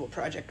festival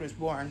project was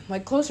born.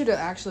 Like, closer to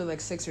actually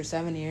like 6 or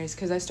 7 years,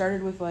 because I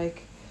started with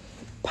like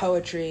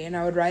poetry, and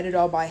I would write it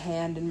all by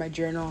hand in my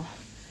journals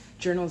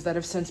that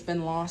have since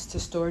been lost to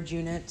storage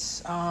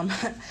units.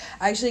 I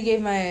actually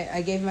gave my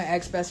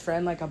ex-best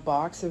friend like a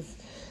box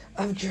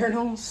of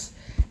journals,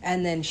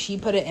 and then she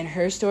put it in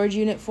her storage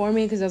unit for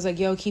me, because I was like,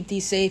 yo, keep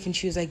these safe, and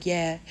she was like,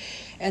 yeah.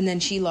 And then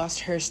she lost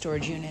her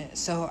storage unit,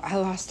 so I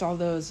lost all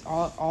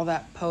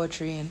that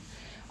poetry and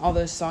all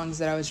those songs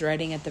that I was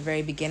writing at the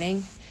very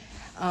beginning,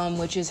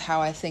 which is how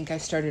I think I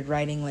started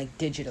writing, like,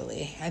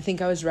 digitally. I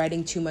think I was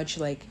writing too much,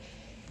 like,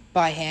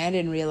 by hand,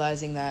 and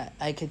realizing that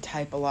I could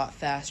type a lot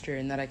faster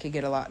and that I could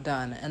get a lot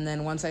done. And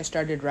then once I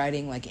started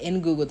writing, like, in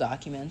Google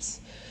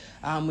Documents,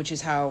 which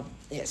is how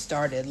it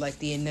started, like,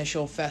 the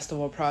initial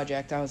festival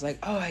project, I was like,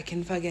 oh, I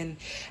can fucking,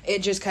 it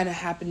just kind of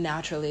happened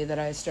naturally that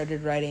I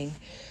started writing.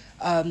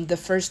 The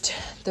first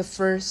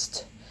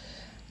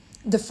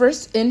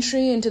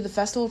entry into the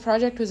festival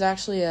project was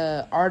actually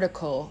a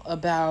article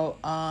about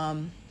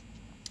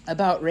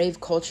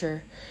rave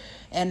culture,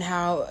 and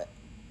how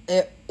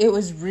it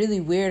was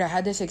really weird. I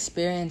had this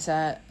experience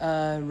at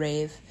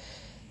rave,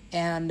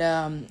 and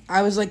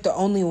I was like the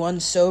only one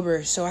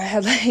sober, so I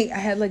had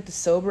the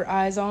sober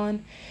eyes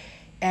on,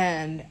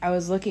 and I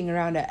was looking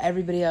around at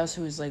everybody else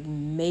who was like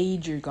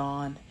major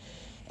gone,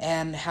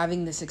 and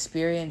having this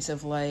experience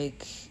of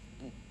like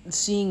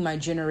seeing my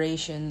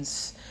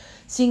generation's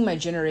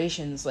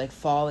like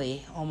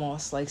folly,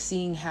 almost like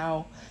seeing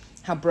how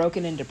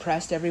broken and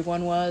depressed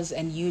everyone was,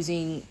 and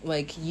using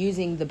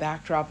the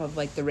backdrop of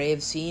like the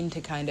rave scene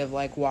to kind of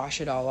like wash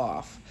it all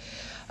off.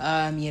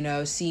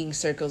 Seeing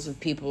circles of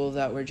people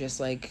that were just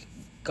like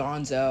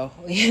gonzo,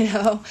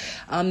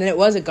 and it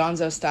was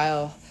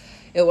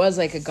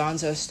like a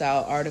gonzo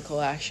style article,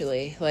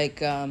 actually, like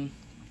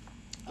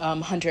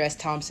Hunter S.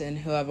 Thompson,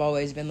 who I've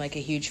always been like a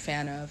huge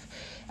fan of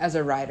as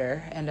a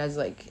writer, and as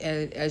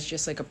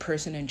just like a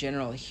person in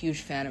general, a huge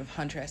fan of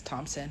Hunter S.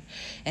 Thompson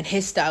and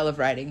his style of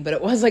writing. But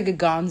it was like a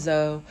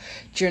gonzo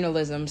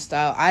journalism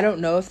style. I don't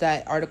know if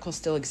that article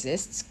still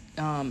exists.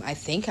 I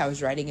think I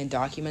was writing in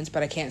documents,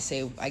 but I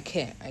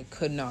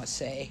could not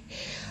say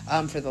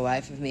for the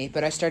life of me.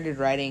 But I started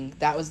writing.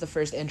 That was the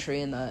first entry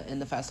in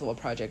the festival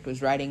project,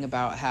 was writing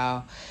about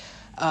how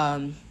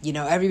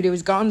everybody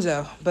was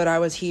gonzo, but I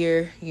was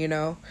here,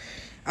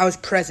 I was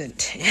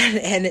present,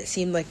 and it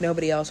seemed like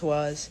nobody else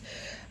was,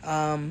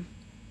 and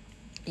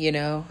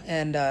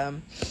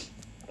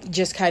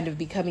just kind of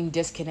becoming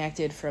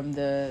disconnected from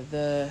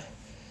the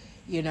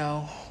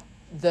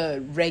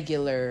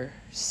regular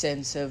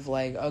sense of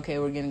like, okay,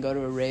 we're going to go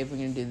to a rave, we're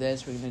going to do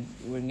this, we're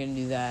going to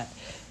do that.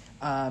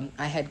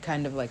 I had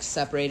kind of like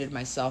separated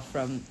myself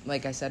from,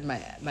 like I said, my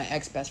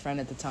ex-best friend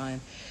at the time,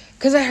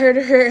 Because I heard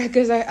her,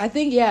 because I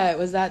think, yeah, it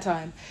was that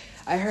time.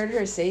 I heard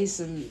her say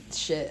some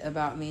shit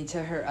about me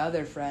to her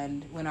other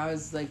friend when I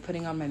was, like,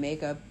 putting on my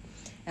makeup.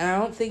 And I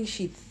don't think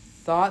she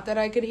thought that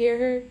I could hear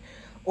her.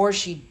 Or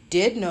she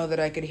did know that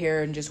I could hear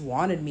her and just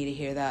wanted me to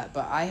hear that.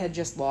 But I had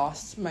just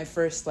lost my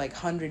first, like,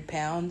 100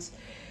 pounds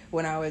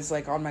when I was,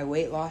 like, on my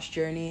weight loss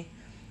journey.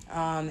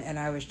 And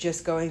I was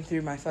just going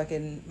through my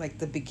fucking, like,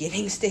 the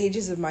beginning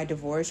stages of my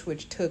divorce,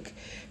 which took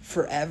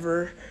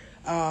forever.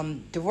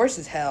 Divorce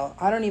is hell.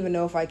 I don't even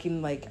know if I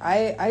can, like,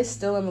 I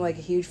still am, like,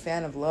 a huge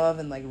fan of love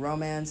and, like,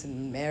 romance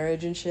and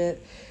marriage and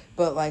shit.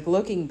 But, like,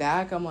 looking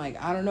back, I'm like,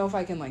 I don't know if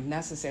I can, like,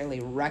 necessarily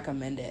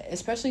recommend it.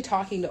 Especially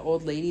talking to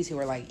old ladies who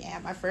are like, yeah,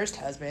 my first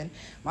husband,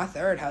 my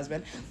third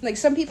husband. Like,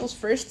 some people's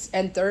first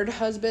and third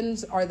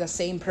husbands are the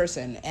same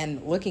person.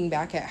 And looking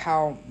back at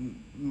how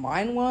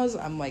mine was,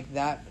 I'm like,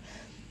 that...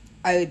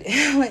 I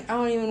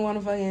don't even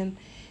want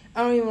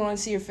to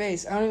see your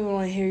face. I don't even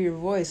want to hear your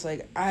voice.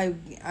 Like,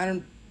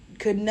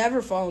 could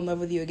never fall in love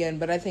with you again.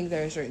 But I think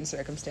there are certain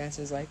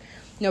circumstances, like,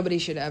 nobody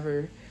should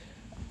ever,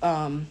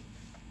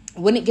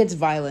 when it gets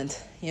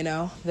violent, you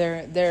know,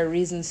 there are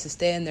reasons to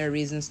stay and there are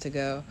reasons to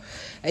go.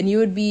 And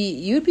you'd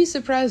be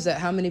surprised at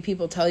how many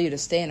people tell you to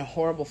stay in a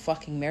horrible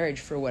fucking marriage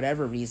for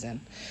whatever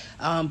reason.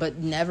 But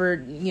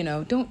never, you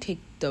know, don't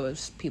take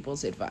those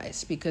people's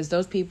advice, because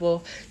those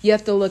people, you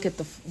have to look at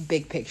the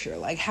big picture.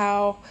 Like,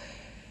 how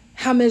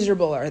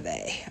miserable are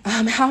they?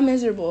 How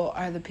miserable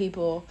are the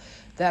people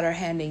that are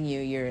handing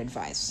you your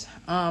advice?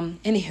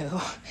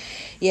 Anywho,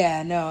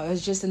 yeah, no, it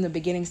was just in the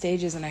beginning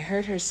stages, and I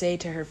heard her say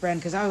to her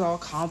friend, because I was all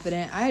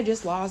confident, I had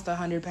just lost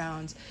 100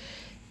 pounds,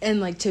 and,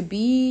 like, to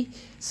be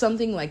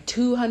something like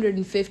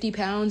 250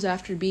 pounds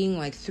after being,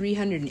 like,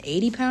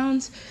 380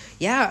 pounds,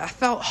 yeah, I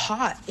felt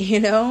hot, you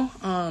know?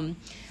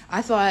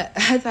 I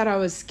thought I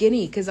was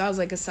skinny because I was,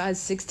 like, a size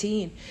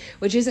 16,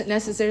 which isn't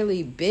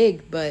necessarily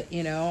big, but,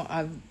 you know,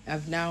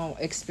 I've now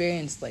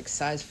experienced, like,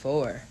 size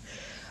 4.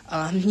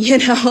 You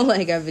know,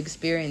 like, I've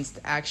experienced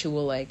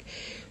actual, like,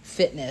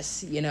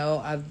 fitness, you know,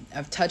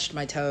 I've touched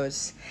my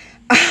toes,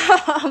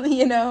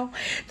 you know,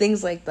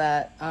 things like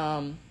that.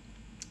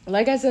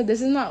 Like I said,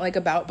 this is not, like,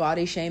 about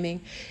body shaming.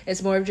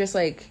 It's more of just,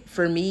 like,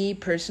 for me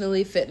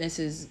personally, fitness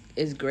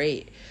is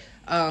great.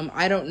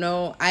 I don't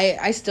know.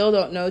 I still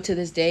don't know to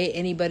this day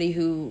anybody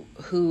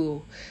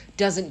who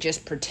doesn't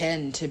just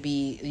pretend to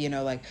be, you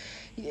know, like,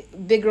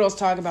 big girls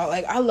talk about,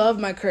 like, I love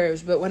my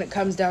curves, but when it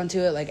comes down to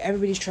it, like,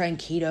 everybody's trying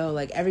keto,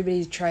 like,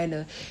 everybody's trying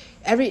to,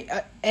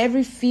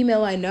 every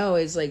female I know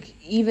is, like,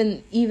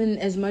 even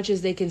as much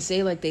as they can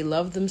say, like, they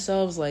love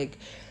themselves, like,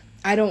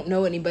 I don't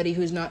know anybody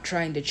who's not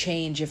trying to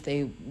change if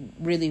they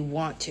really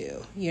want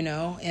to, you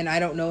know? And I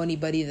don't know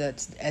anybody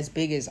that's as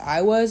big as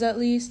I was, at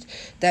least,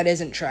 that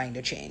isn't trying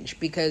to change,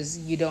 because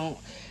you don't,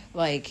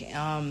 like,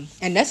 and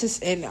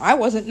I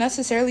wasn't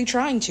necessarily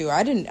trying to.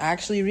 I didn't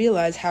actually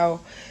realize how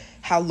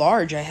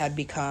large I had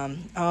become.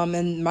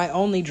 And my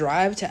only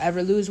drive to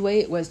ever lose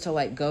weight was to,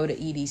 like, go to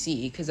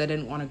EDC, because I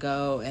didn't want to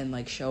go and,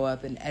 like, show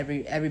up and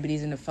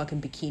everybody's in a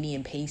fucking bikini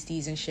and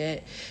pasties and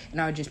shit,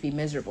 and I would just be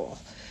miserable.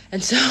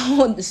 And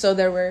so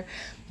there were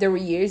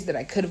years that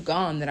I could have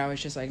gone that I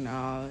was just like,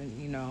 no,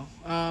 you know,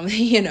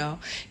 you know,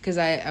 because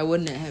I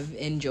wouldn't have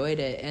enjoyed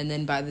it. And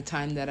then by the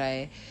time that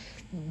I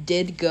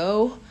did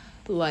go,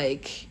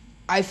 like,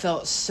 I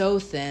felt so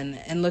thin.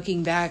 And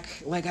looking back,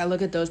 like, I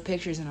look at those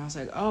pictures and I was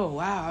like, oh,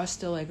 wow, I was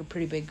still, like, a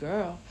pretty big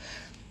girl.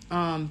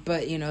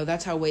 But, you know,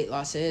 that's how weight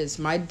loss is.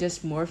 My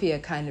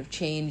dysmorphia kind of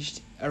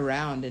changed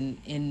around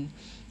and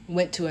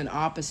went to an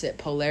opposite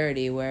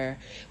polarity, where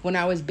when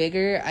I was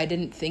bigger, I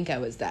didn't think I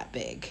was that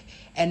big.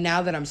 And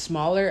now that I'm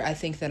smaller, I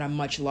think that I'm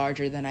much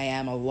larger than I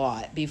am a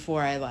lot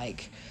before I,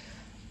 like,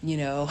 you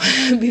know,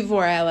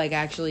 before I, like,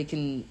 actually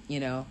can,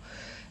 you know,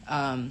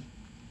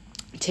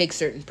 take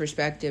certain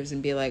perspectives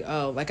and be like,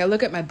 oh, like, I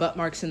look at my butt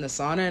marks in the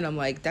sauna and I'm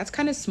like, that's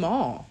kind of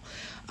small.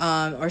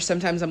 Or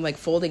sometimes I'm, like,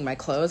 folding my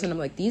clothes and I'm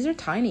like, these are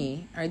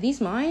tiny. Are these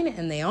mine?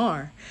 And they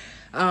are.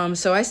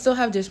 So I still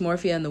have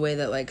dysmorphia in the way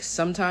that, like,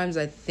 sometimes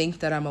I think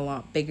that I'm a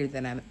lot bigger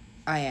than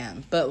I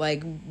am. But,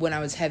 like, when I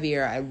was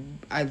heavier,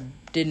 I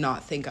did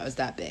not think I was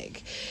that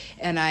big.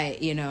 And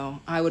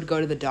I would go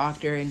to the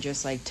doctor and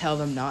just, like, tell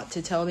them not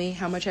to tell me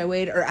how much I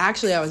weighed. Or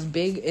actually, I was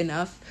big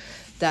enough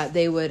that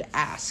they would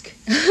ask.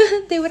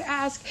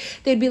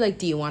 They'd be like,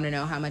 do you want to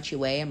know how much you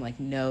weigh? I'm like,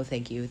 no,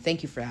 thank you.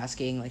 Thank you for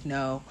asking. Like,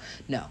 no.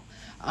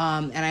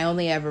 And I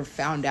only ever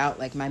found out,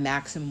 like, my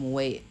maximum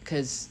weight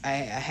because I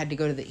had to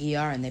go to the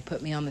ER and they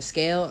put me on the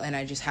scale and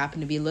I just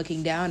happened to be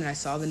looking down and I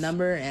saw the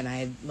number and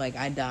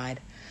I died.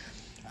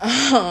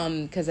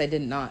 Because I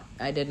did not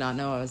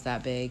know I was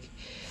that big.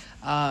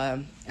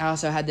 I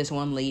also had this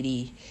one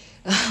lady,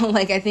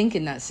 like, I think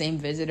in that same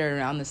visit or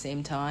around the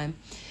same time,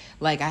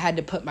 like, I had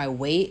to put my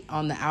weight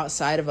on the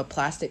outside of a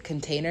plastic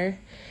container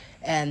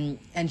and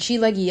she,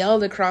 like,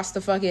 yelled across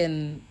the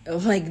fucking,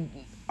 like,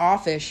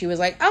 office, she was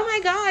like, oh my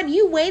God,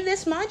 you weigh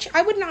this much?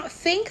 I would not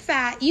think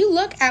that. You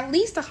look at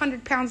least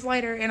 100 pounds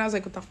lighter. And I was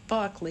like, what the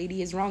fuck,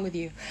 lady, is wrong with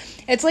you?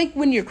 It's like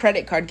when your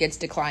credit card gets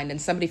declined and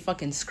somebody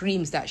fucking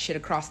screams that shit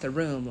across the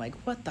room. Like,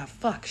 what the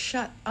fuck?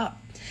 Shut up.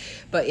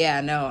 But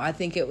yeah, no, I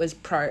think it was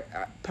part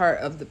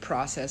of the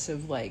process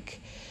of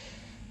like,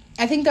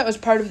 I think that was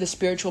part of the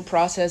spiritual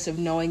process of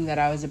knowing that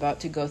I was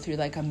about to go through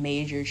like a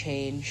major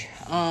change,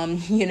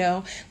 you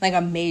know, like a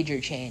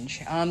major change.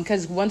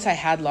 Because once I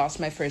had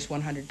lost my first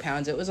 100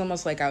 pounds, it was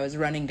almost like I was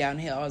running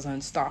downhill. I was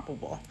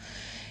unstoppable.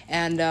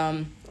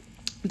 And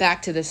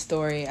back to this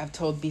story I've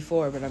told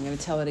before, but I'm going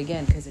to tell it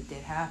again because it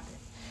did happen.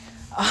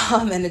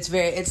 And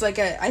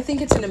I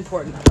think it's an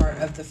important part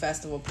of the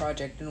festival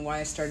project and why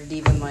I started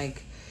even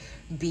like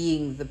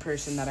being the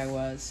person that I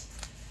was.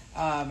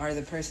 Or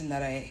the person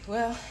that I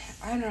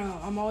don't know,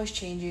 I'm always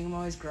changing, I'm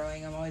always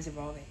growing, I'm always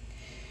evolving.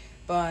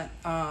 But,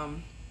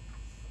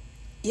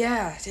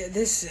 yeah,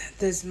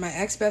 this, my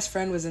ex-best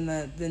friend was in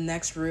the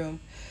next room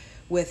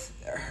with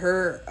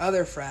her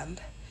other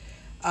friend,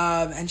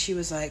 and she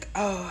was like,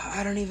 oh,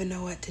 I don't even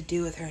know what to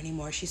do with her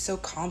anymore, she's so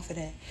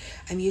confident,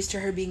 I'm used to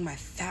her being my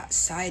fat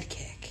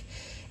sidekick.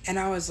 And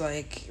I was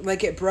like,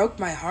 it broke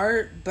my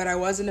heart, but I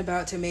wasn't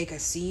about to make a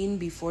scene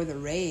before the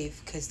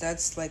rave, because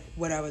that's, like,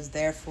 what I was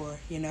there for,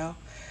 you know?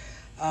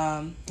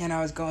 And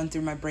I was going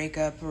through my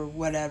breakup or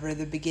whatever,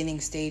 the beginning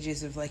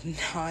stages of, like,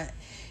 not,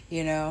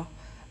 you know?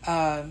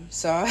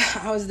 So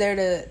I was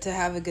there to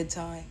have a good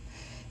time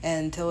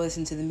and to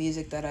listen to the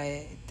music that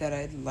I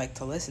like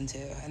to listen to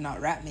and not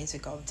rap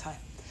music all the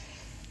time.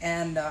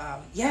 And,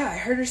 yeah, I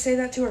heard her say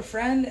that to her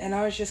friend, and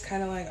I was just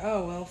kind of like,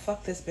 oh, well,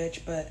 fuck this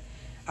bitch, but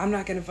I'm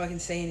not going to fucking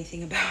say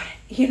anything about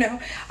it, you know?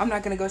 I'm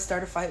not going to go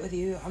start a fight with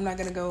you. I'm not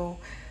going to go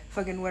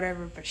fucking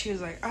whatever. But she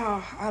was like,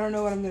 oh, I don't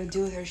know what I'm going to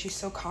do with her. She's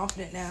so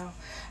confident now.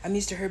 I'm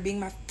used to her being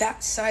my fat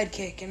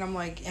sidekick. And I'm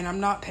like, and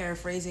I'm not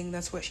paraphrasing.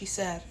 That's what she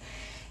said.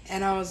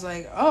 And I was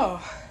like,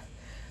 oh,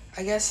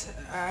 I guess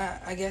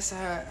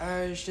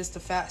I was just a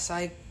fat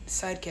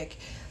sidekick.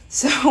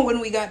 So when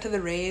we got to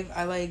the rave,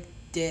 I like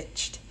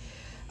ditched,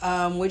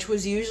 which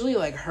was usually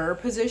like her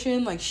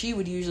position. Like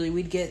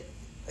we'd get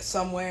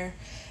somewhere.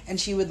 And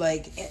she would,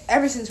 like,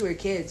 ever since we were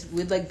kids,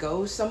 we'd, like,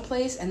 go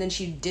someplace, and then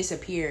she'd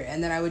disappear.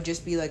 And then I would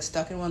just be, like,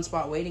 stuck in one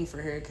spot waiting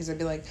for her. Because I'd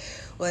be like,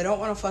 well, I don't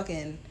want to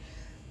fucking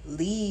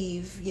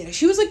leave. You know,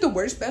 she was, like, the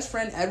worst best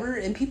friend ever.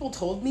 And people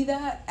told me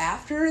that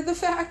after the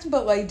fact.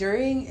 But, like,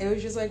 during, it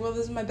was just like, well,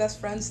 this is my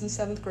best friend since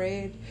 7th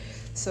grade.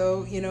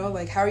 So, you know,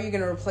 like, how are you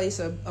going to replace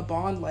a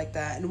bond like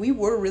that? And we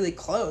were really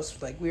close.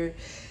 Like, we were,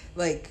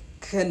 like,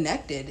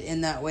 connected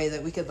in that way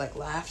that we could, like,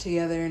 laugh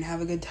together and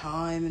have a good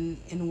time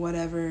and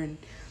whatever. And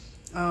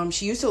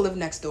she used to live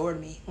next door to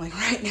me, like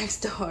right next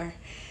door,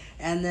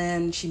 and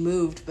then she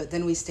moved, but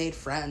then we stayed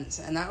friends,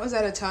 and that was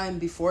at a time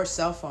before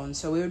cell phones,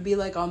 so we would be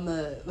like on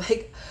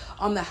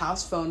the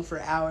house phone for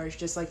hours,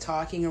 just like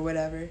talking or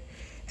whatever,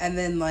 and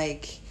then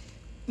like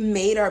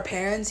made our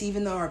parents,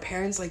 even though our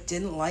parents like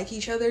didn't like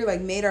each other,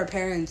 like made our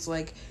parents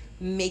like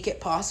make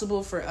it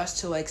possible for us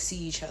to like see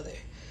each other,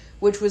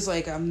 which was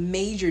like a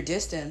major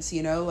distance,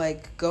 you know,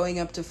 like going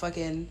up to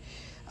fucking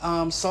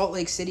Salt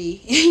Lake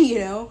City, you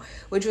know,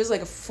 which was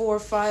like a 4,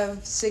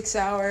 5, 6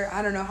 hour,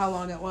 I don't know how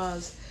long it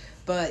was,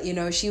 but, you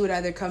know, she would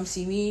either come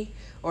see me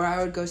or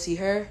I would go see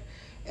her,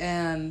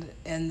 and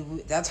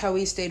that's how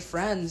we stayed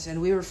friends,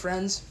 and we were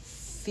friends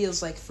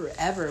feels like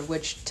forever,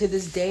 which to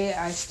this day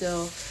I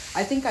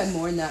think I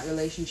mourn that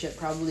relationship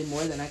probably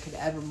more than I could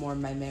ever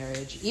mourn my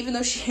marriage, even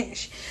though she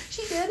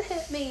did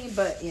hit me,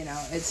 but, you know,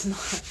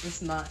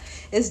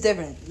 it's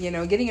different, you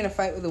know, getting in a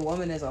fight with a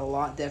woman is a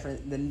lot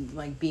different than,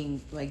 like, being,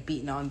 like,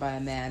 beaten on by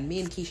a man. Me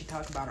and Keisha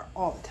talk about it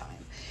all the time.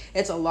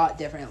 It's a lot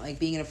different, like,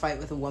 being in a fight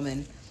with a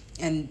woman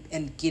and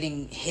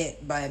getting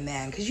hit by a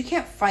man, because you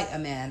can't fight a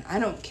man. I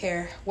don't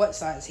care what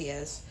size he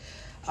is.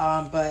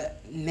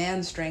 But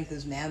man strength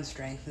is man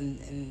strength,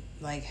 and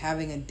like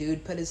having a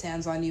dude put his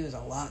hands on you is a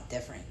lot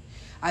different.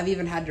 I've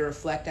even had to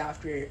reflect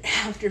after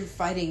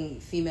fighting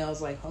females,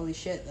 like, holy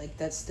shit, like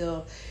that's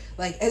still,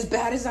 like, as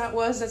bad as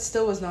that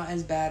still was not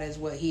as bad as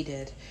what he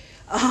did,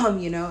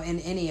 you know, in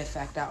any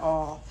effect at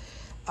all.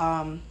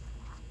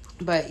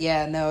 But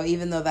yeah, no,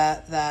 even though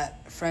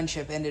that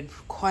friendship ended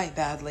quite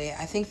badly,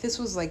 I think this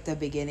was like the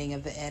beginning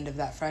of the end of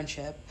that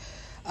friendship.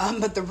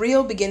 But the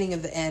real beginning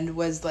of the end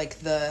was like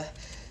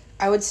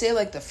I would say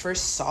like the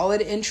first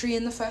solid entry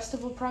in the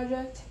festival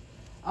project.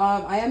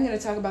 I am going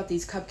to talk about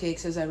these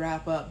cupcakes as I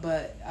wrap up,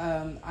 but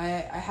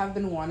I have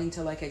been wanting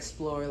to like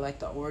explore like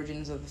the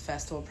origins of the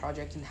festival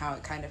project and how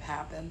it kind of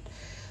happened.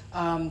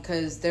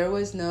 Because there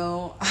was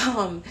no,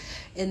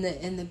 in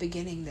the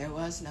beginning there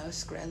was no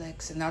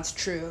Skrillex, and that's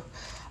true.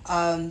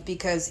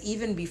 Because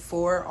even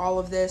before all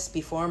of this,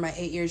 before my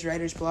 8 years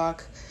writer's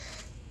block,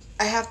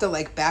 I have to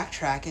like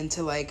backtrack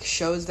into like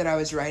shows that I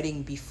was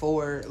writing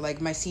before,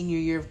 like my senior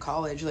year of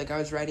college. Like I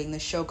was writing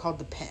this show called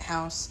The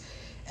Penthouse,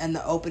 and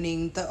the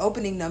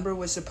opening number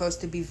was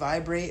supposed to be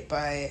Vibrate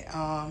by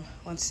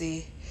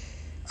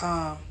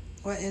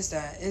what is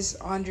that? It's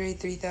Andre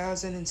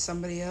 3000 and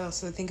somebody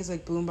else. I think it's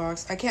like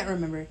Boombox. I can't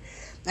remember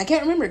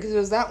because it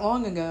was that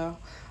long ago.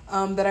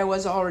 That I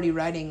was already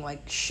writing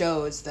like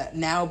shows that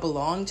now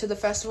belong to the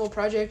festival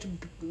project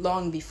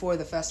long before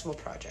the festival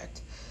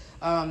project.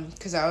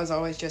 Because I was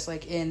always just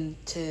like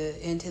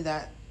into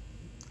that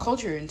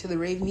culture, into the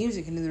rave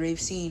music, into the rave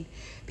scene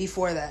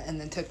before that, and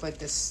then took like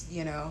this,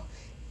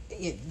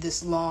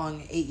 this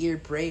long 8-year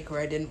break where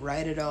I didn't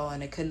write at all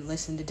and I couldn't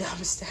listen to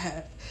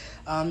dubstep.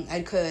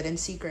 I could in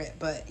secret,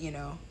 but it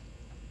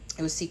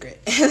was secret.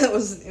 it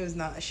was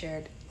not a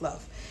shared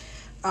love.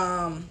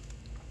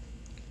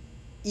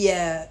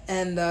 Yeah,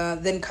 and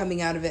then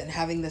coming out of it and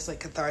having this like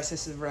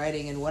catharsis of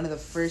writing, and one of the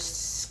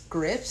first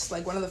scripts,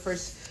 like one of the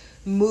first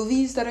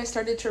movies that I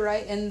started to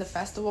write in the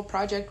festival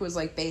project was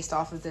like based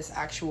off of this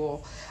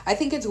actual, I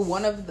think it's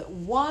one of the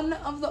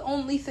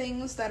only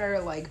things that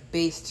are like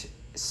based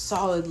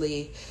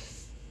solidly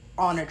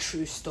on a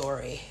true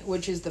story,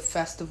 which is the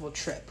festival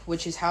trip,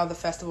 which is how the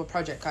festival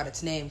project got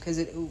its name, because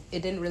it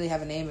didn't really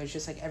have a name. It was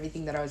just like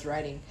everything that I was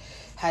writing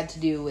had to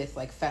do with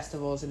like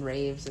festivals and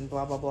raves and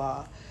blah blah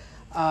blah.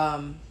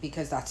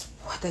 Because that's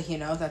what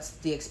that's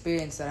the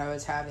experience that I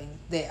was having.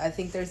 I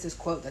think there's this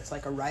quote that's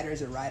like, a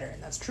writer's a writer,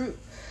 and that's true.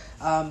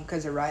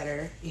 Because a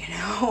writer,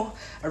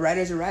 a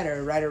writer's a writer.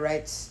 A writer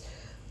writes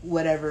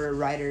whatever a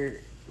writer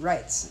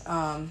writes.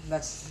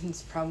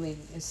 It's probably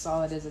as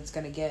solid as it's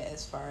gonna get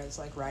as far as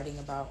like writing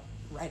about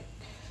writing.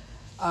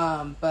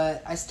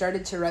 But I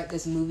started to write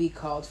this movie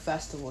called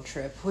Festival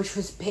Trip, which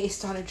was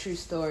based on a true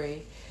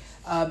story,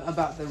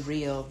 about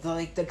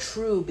the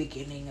true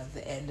beginning of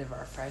the end of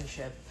our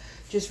friendship.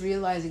 Just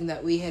realizing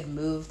that we had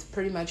moved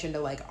pretty much into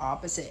like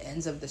opposite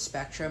ends of the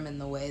spectrum in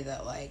the way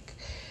that like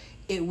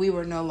we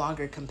were no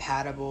longer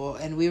compatible,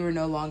 and we were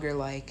no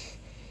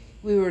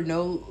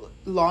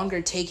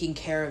longer taking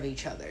care of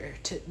each other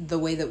to the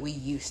way that we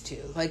used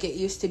to. Like it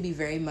used to be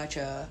very much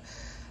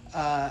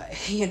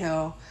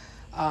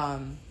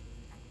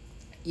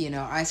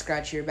I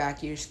scratch your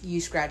back, you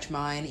scratch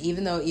mine.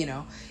 Even though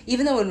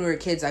when we were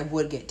kids, I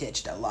would get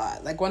ditched a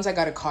lot. Like once I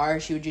got a car,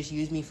 she would just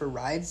use me for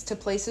rides to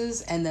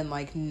places, and then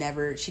like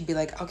never, she'd be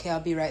like, okay, I'll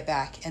be right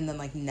back, and then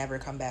like never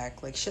come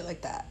back, like shit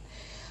like that.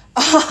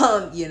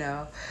 Or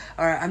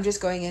I'm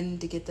just going in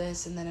to get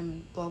this, and then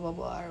I'm blah blah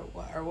blah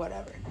or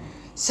whatever.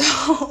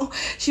 So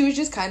she was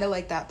just kind of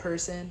like that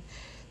person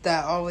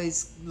that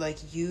always like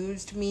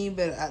used me,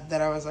 but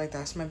that I was like,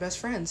 that's my best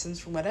friend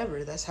since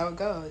whatever, that's how it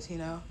goes.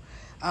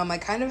 I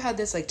kind of had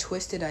this like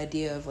twisted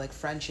idea of like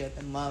friendship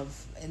and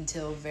love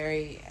until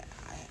very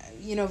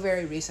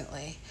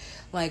recently,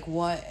 like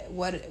what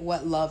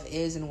love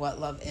is and what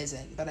love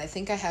isn't. But I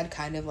think I had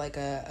kind of like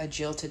a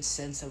jilted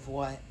sense of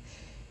what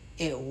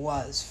it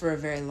was for a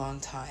very long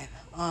time.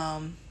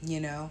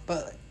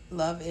 But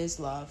love is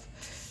love.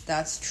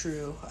 That's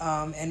true.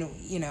 And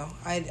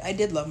I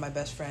did love my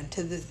best friend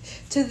to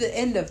the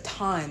end of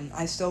time.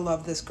 I still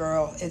love this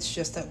girl. It's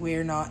just that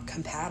we're not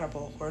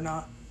compatible.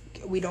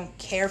 We don't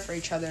care for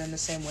each other in the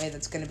same way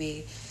that's going to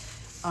be,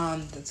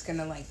 that's going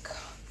to like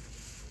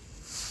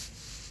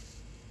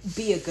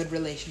be a good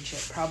relationship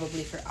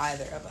probably for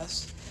either of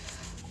us.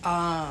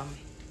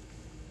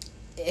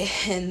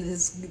 And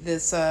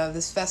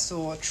this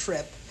festival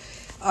trip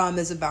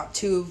is about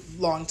two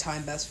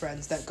longtime best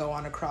friends that go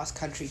on a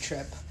cross-country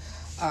trip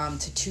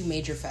to two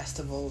major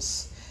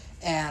festivals,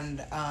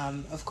 and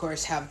of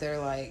course have their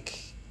like,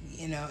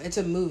 it's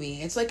a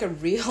movie. It's like a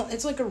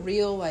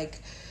real like,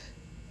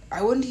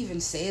 I wouldn't even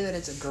say that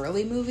it's a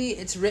girly movie.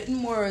 It's written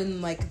more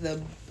in like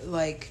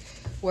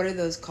what are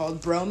those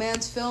called?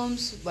 Bromance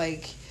films.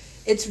 Like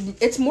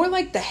it's more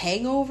like The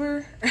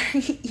Hangover,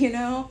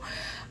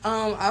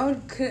 I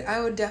would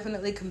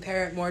definitely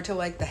compare it more to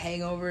like The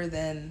Hangover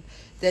than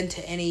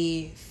to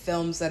any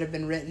films that have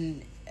been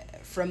written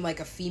from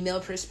like a female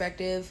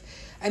perspective.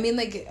 I mean,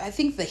 like, I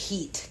think The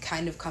Heat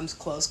kind of comes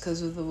close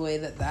because of the way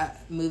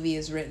that movie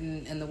is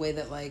written, and the way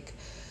that like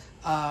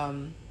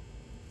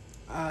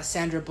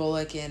Sandra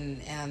Bullock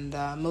and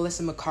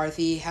Melissa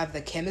McCarthy have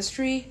the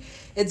chemistry.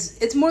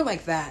 It's more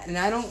like that, and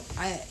I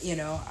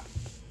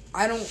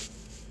don't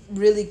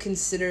really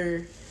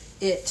consider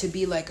it to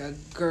be like a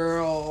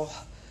girl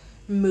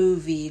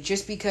movie,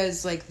 just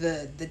because like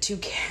the two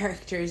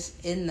characters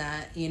in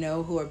that,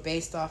 who are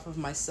based off of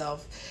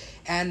myself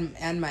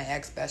and my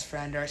ex-best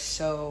friend are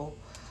so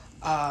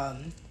are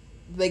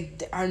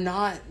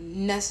not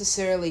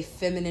necessarily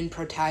feminine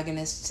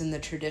protagonists in the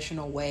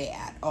traditional way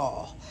at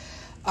all.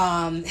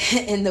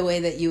 In the way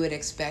that you would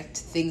expect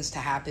things to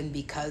happen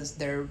because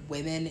they're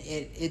women.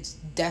 It's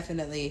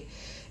definitely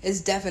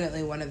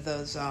one of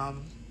those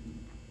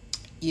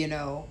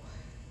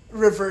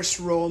reverse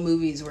role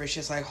movies where it's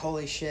just like,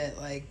 holy shit,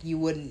 like you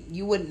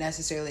wouldn't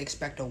necessarily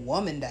expect a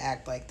woman to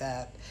act like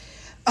that.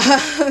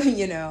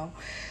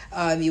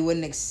 You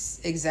wouldn't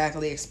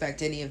exactly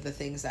expect any of the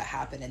things that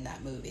happen in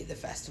that movie, The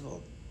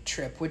Festival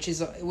Trip, which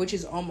is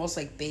almost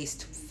like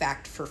based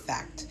fact for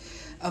fact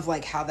of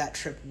like how that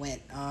trip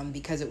went,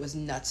 because it was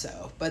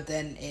nutso. But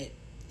then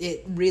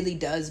it really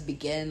does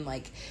begin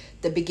like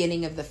the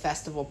beginning of the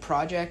festival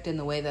project and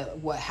the way that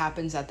what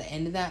happens at the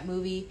end of that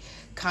movie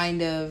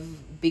kind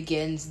of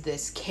begins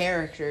this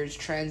character's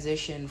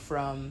transition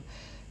from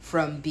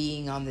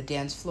being on the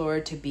dance floor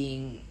to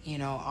being, you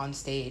know, on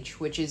stage,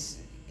 which is,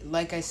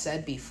 like I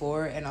said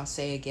before, and I'll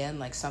say again,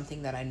 like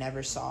something that I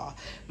never saw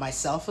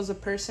myself as a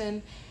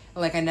person.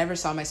 Like, I never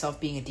saw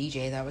myself being a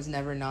DJ. That was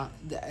never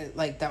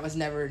that was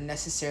never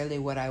necessarily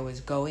what I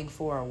was going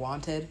for or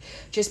wanted.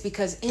 Just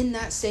because in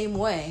that same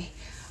way,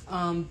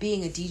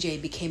 being a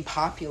DJ became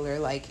popular,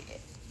 like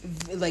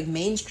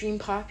mainstream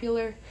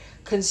popular,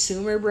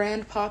 consumer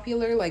brand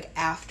popular, like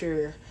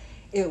after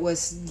it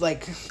was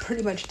like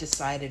pretty much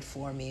decided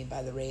for me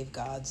by the rave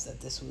gods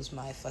that this was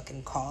my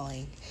fucking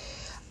calling.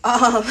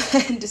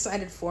 And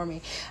decided for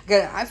me.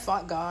 I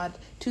fought God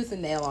tooth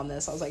and nail on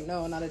this. I was like,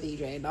 no, not a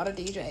DJ,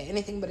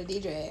 anything but a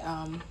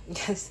DJ.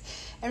 Because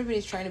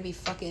everybody's trying to be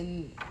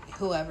fucking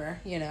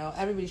whoever, you know,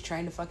 everybody's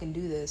trying to fucking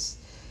do this.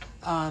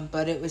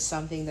 But it was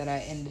something that I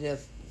ended up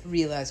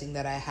realizing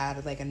that I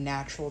had like a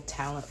natural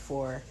talent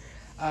for,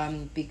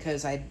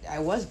 because I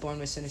was born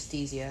with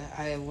synesthesia.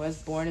 I was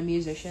born a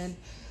musician.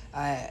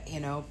 I, you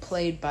know,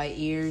 played by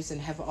ears and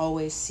have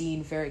always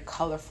seen very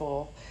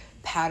colorful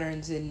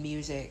patterns in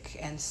music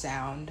and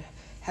sound.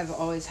 Have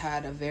always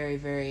had a very,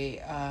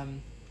 very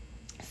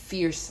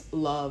fierce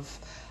love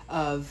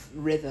of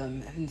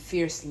rhythm and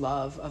fierce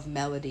love of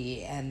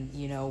melody, and,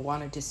 you know,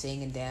 wanted to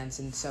sing and dance.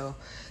 And so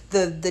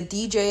the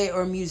DJ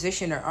or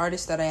musician or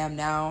artist that I am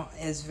now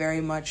is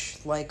very much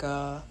like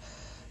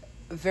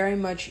very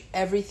much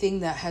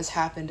everything that has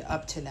happened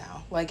up to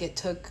now. Like, it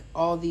took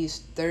all these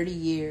 30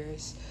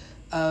 years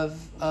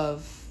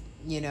of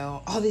you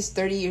know, all these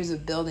 30 years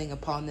of building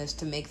upon this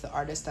to make the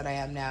artist that I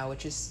am now,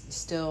 which is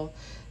still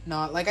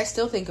not, like, I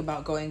still think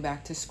about going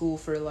back to school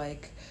for,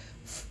 like,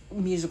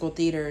 musical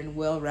theater and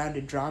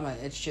well-rounded drama.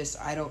 It's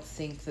just, I don't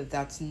think that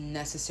that's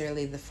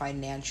necessarily the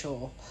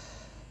financial,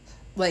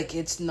 like,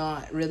 it's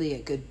not really a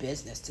good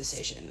business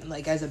decision.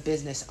 Like, as a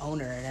business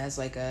owner and as,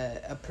 like,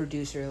 a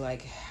producer,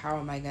 like, how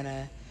am I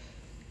gonna,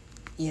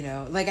 you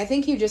know, like, I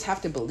think you just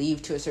have to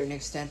believe to a certain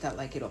extent that,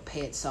 like, it'll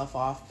pay itself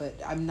off, but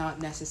I'm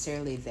not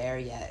necessarily there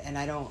yet. And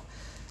I don't,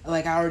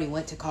 like, I already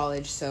went to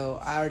college,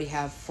 so I already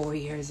have 4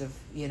 years of,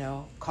 you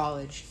know,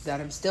 college that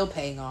I'm still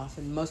paying off.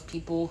 And most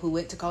people who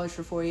went to college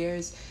for 4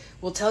 years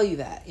will tell you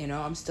that, you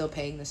know, I'm still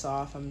paying this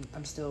off.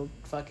 I still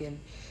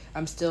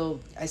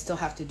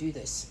have to do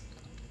this.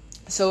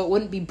 So it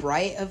wouldn't be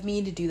bright of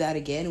me to do that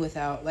again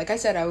without, like I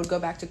said, I would go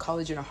back to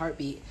college in a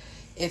heartbeat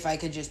if I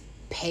could just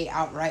pay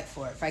outright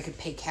for it. If I could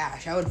pay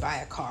cash, I would buy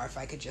a car if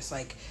I could just,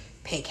 like,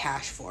 pay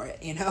cash for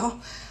it, you know,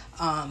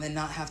 and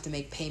not have to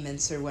make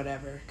payments or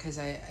whatever, because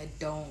I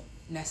don't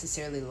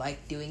necessarily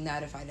like doing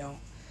that if I don't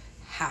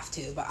have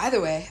to. But either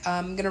way,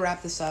 I'm gonna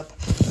wrap this up.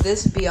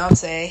 This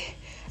Beyonce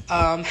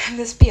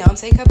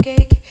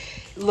cupcake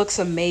looks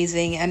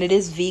amazing, and it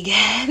is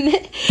vegan.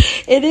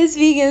 It is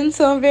vegan,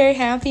 so I'm very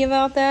happy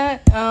about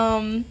that,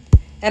 and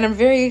I'm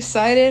very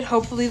excited.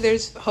 Hopefully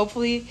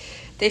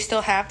they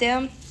still have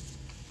them.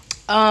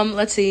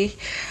 Let's see.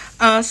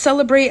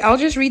 Celebrate. I'll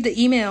just read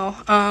the email.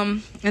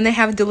 And they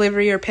have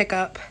delivery or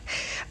pickup.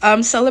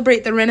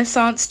 Celebrate the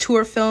Renaissance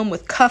tour film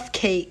with Cuff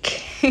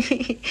Cake.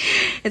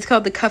 It's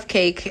called the Cuff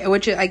Cake,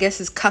 which I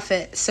guess is Cuff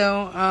It.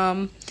 So,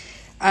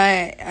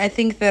 I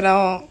think that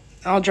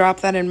I'll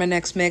drop that in my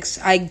next mix.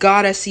 I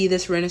gotta see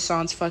this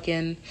Renaissance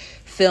fucking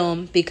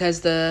film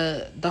because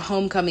the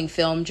Homecoming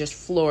film just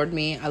floored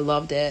me. I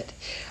loved it.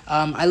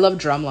 I love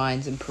drum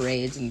lines and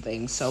parades and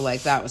things, so,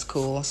 like, that was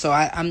cool. So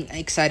I'm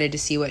excited to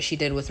see what she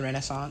did with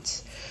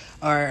Renaissance.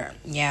 Or,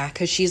 yeah,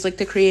 because she's, like,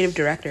 the creative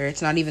director.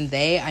 It's not even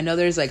they. I know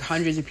there's, like,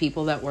 hundreds of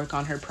people that work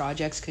on her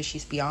projects because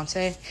she's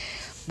Beyonce,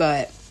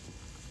 but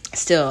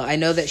still, I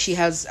know that she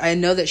has,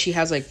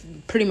 like,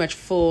 pretty much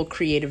full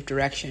creative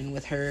direction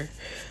with her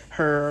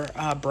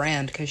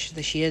brand, because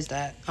she is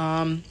that.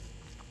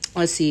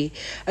 Let's see.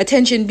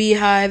 Attention,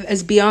 Beehive.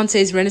 As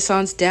Beyonce's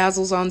Renaissance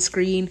dazzles on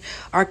screen,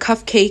 our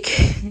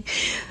cupcake,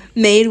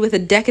 made with a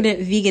decadent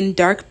vegan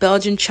dark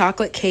Belgian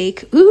chocolate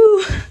cake,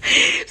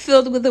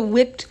 filled with a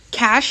whipped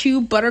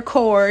cashew butter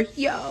core,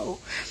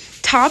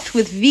 topped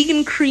with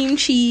vegan cream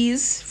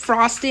cheese,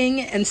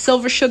 frosting, and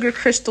silver sugar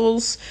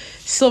crystals,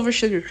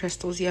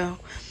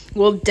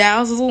 will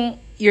dazzle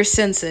your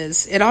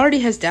senses. It already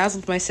has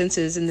dazzled my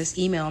senses in this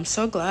email. I'm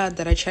so glad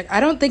that I checked.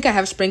 I don't think I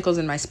have sprinkles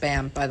in my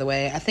spam, by the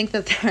way. I think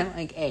that they're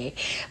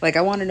like,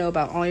 I want to know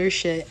about all your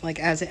shit, like,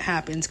 as it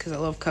happens, because I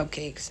love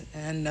cupcakes.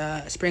 And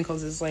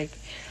Sprinkles is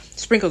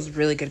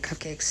really good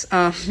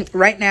cupcakes.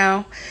 Right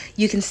now,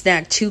 you can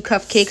snag 2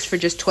 cupcakes for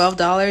just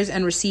 $12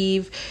 and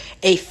receive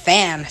a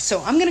fan.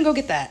 So I'm gonna go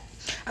get that.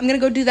 I'm gonna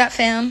go do that,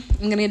 fam.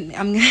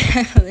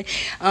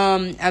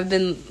 I've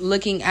been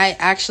looking. I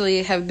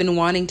actually have been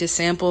wanting to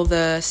sample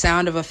the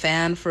sound of a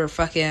fan for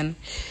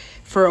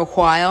a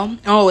while.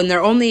 Oh, and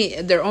they're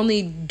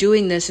only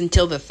doing this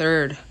until the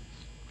 3rd.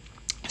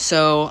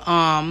 So,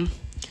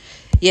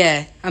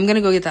 yeah, I'm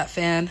gonna go get that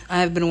fan.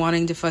 I've been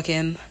wanting to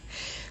fucking,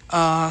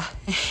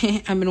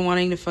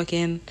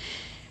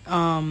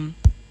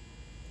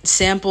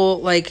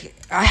 sample, like,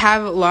 I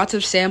have lots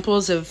of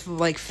samples of,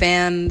 like,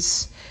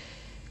 fans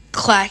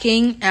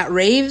clacking at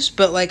raves,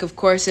 but, like, of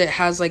course it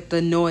has, like,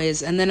 the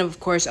noise, and then of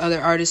course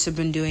other artists have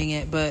been doing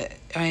it, but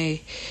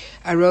I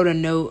wrote a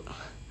note,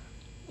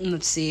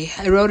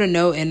 I wrote a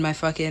note in my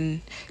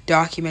fucking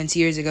documents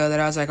years ago that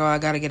I was like, oh, I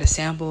gotta get a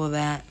sample of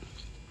that,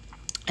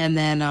 and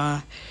then,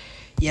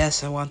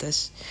 yes, I want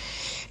this.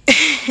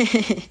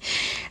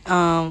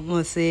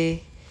 Let's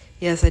see,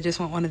 yes, I just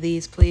want one of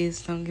these,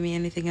 please, don't give me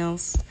anything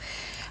else.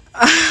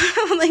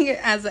 Like,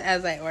 as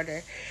I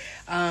order.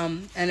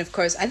 And of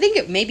course, I think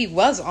it maybe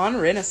was on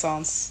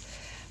Renaissance.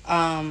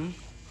 I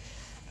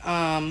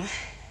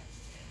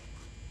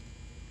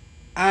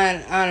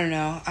don't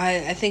know.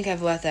 I think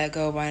I've let that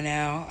go by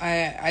now.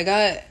 I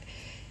got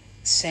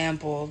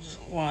sampled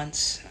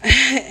once,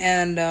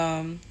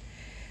 and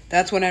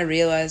that's when I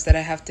realized that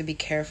I have to be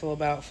careful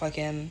about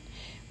fucking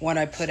what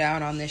I put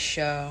out on this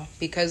show,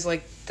 because,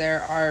 like,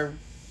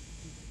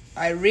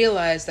 I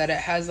realized that it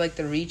has, like,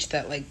 the reach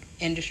that, like,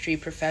 industry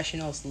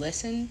professionals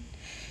listen.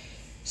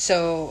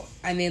 So,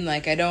 I mean,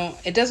 like,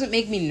 it doesn't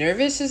make me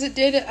nervous as it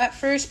did at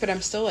first, but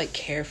I'm still, like,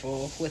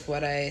 careful with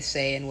what I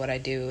say and what I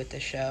do with the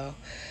show.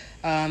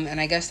 And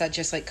I guess that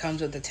just, like,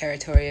 comes with the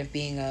territory of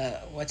being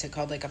what's it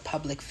called, like, a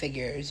public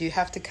figure. You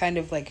have to kind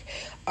of, like,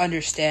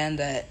 understand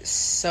that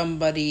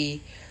somebody's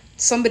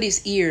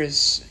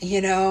ears,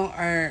 you know,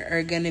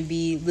 are gonna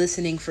be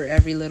listening for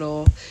every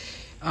little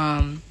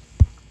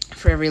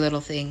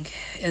thing,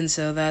 and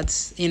so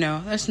that's, you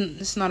know,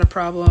 it's not a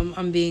problem.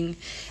 I'm being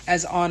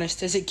as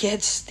honest as it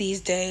gets these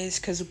days,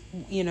 because,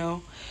 you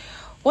know,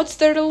 what's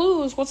there to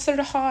lose, what's there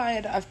to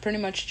hide? I've pretty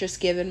much just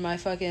given my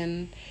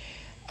fucking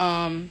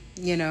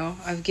you know,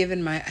 I've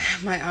given my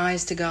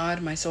eyes to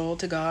God, my soul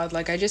to God.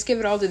 Like, I just give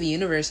it all to the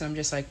universe, and I'm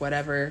just like,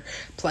 whatever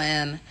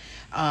plan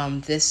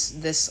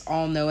this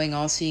all-knowing,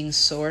 all-seeing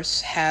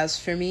source has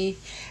for me,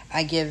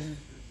 I give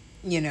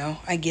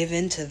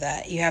into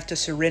that. You have to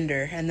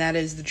surrender, and that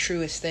is the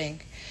truest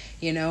thing.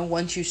 You know,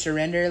 once you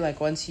surrender,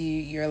 like, once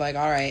you're like,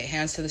 all right,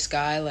 hands to the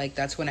sky, like,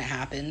 that's when it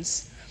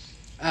happens.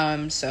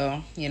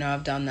 So, you know,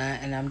 I've done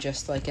that, and I'm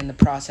just, like, in the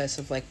process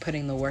of, like,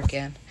 putting the work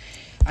in.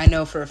 I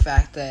know for a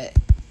fact that,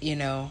 you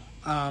know,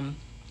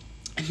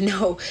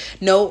 no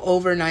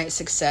overnight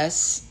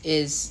success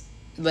is,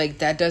 like,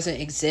 that doesn't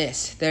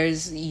exist.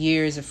 There's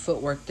years of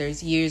footwork,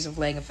 there's years of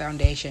laying a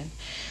foundation.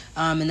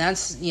 And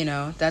that's, you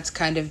know, that's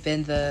kind of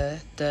been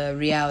the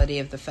reality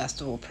of the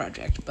festival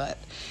project. But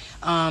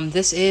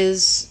this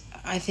is,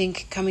 I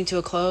think, coming to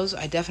a close.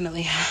 I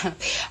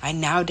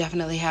now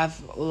definitely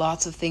have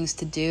lots of things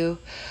to do.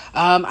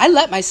 I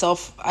let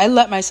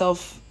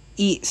myself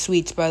eat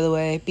sweets, by the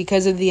way,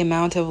 because of the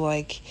amount of,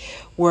 like,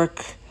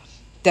 work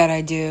that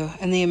I do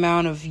and the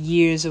amount of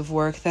years of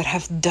work that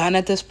I've done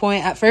at this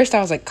point. At first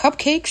I was like,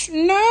 cupcakes,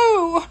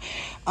 no.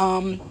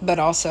 But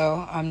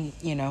also I'm,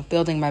 you know,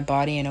 building my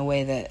body in a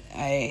way that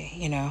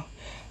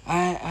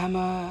I'm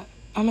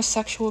a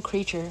sexual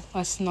creature.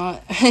 Let's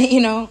not,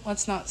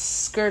 let's not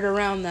skirt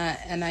around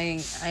that. And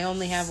I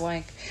only have,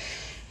 like,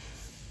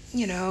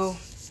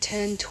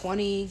 10,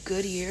 20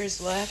 good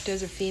years left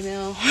as a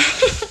female.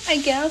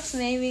 I guess,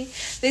 maybe.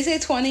 They say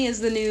 20 is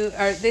the new,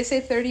 or they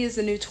say 30 is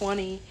the new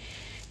 20.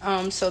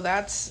 So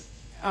that's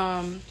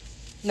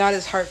not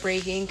as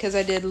heartbreaking, because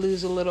I did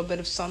lose a little bit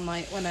of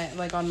sunlight when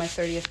on my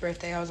 30th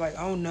birthday. I was like,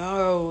 oh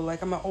no,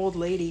 like, I'm an old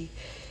lady.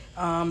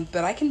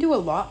 But I can do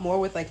a lot more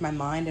with, like, my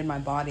mind and my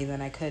body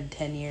than I could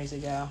 10 years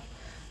ago.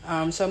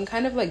 So I'm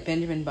kind of like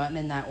Benjamin Button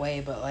in that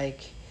way, but, like,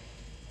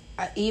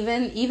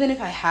 even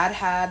if I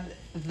had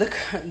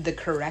the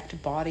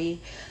correct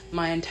body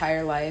my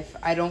entire life,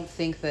 I don't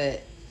think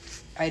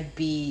I'd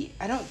be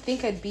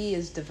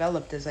as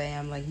developed as I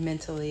am, like,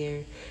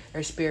 mentally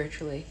or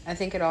spiritually. I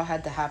think it all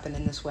had to happen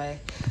in this way.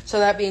 So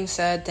that being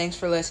said, thanks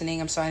for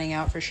listening. I'm signing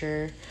out for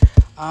sure.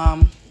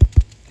 I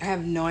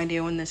have no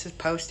idea when this is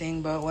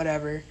posting, but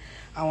whatever.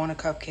 I want a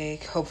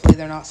cupcake. Hopefully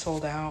they're not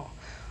sold out.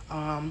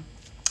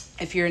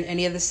 If you're in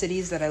any of the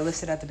cities that I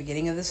listed at the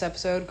beginning of this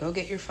episode, go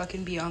get your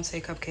fucking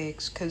Beyonce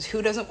cupcakes, because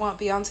who doesn't want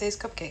Beyonce's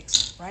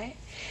cupcakes, right?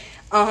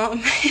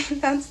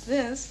 That's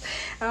this.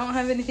 I don't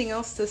have anything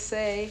else to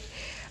say.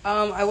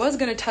 I was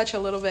going to touch a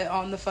little bit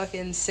on the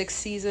fucking 6th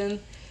season,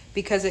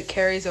 because it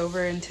carries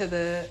over into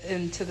the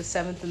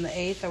 7th and the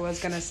 8th. I was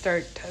going to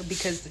start,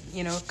 because,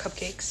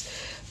 cupcakes.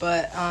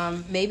 But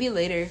maybe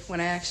later,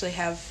 when I actually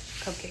have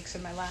cupcakes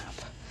in my lap.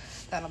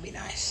 That'll be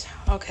nice.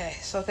 Okay,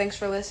 so thanks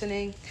for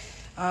listening.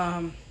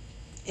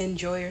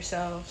 Enjoy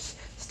yourselves.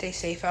 Stay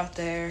safe out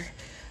there.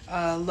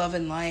 Love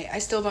and light. I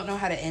still don't know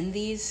how to end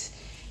these.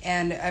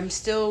 And I'm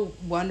still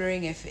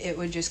wondering if it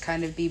would just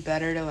kind of be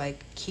better to,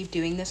 like, keep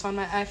doing this on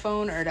my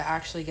iPhone, or to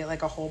actually get,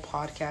 like, a whole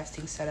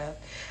podcasting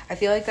setup. I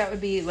feel like that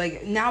would be,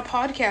 like, now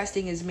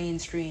podcasting is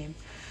mainstream.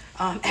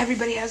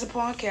 Everybody has a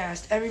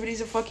podcast.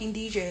 Everybody's a fucking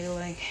DJ.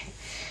 Like,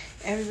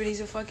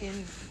 everybody's a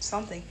fucking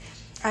something.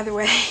 Either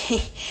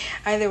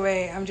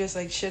way, I'm just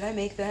like, should I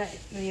make that,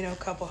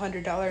 couple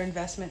 $100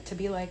 investment to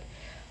be, like,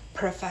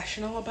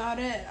 professional about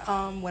it,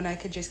 when I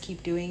could just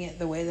keep doing it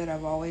the way that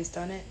I've always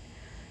done it?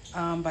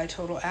 By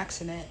total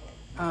accident.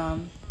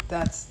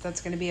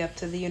 that's going to be up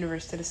to the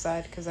universe to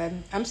decide, because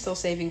I'm still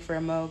saving for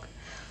a Moog.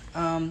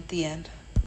 The end.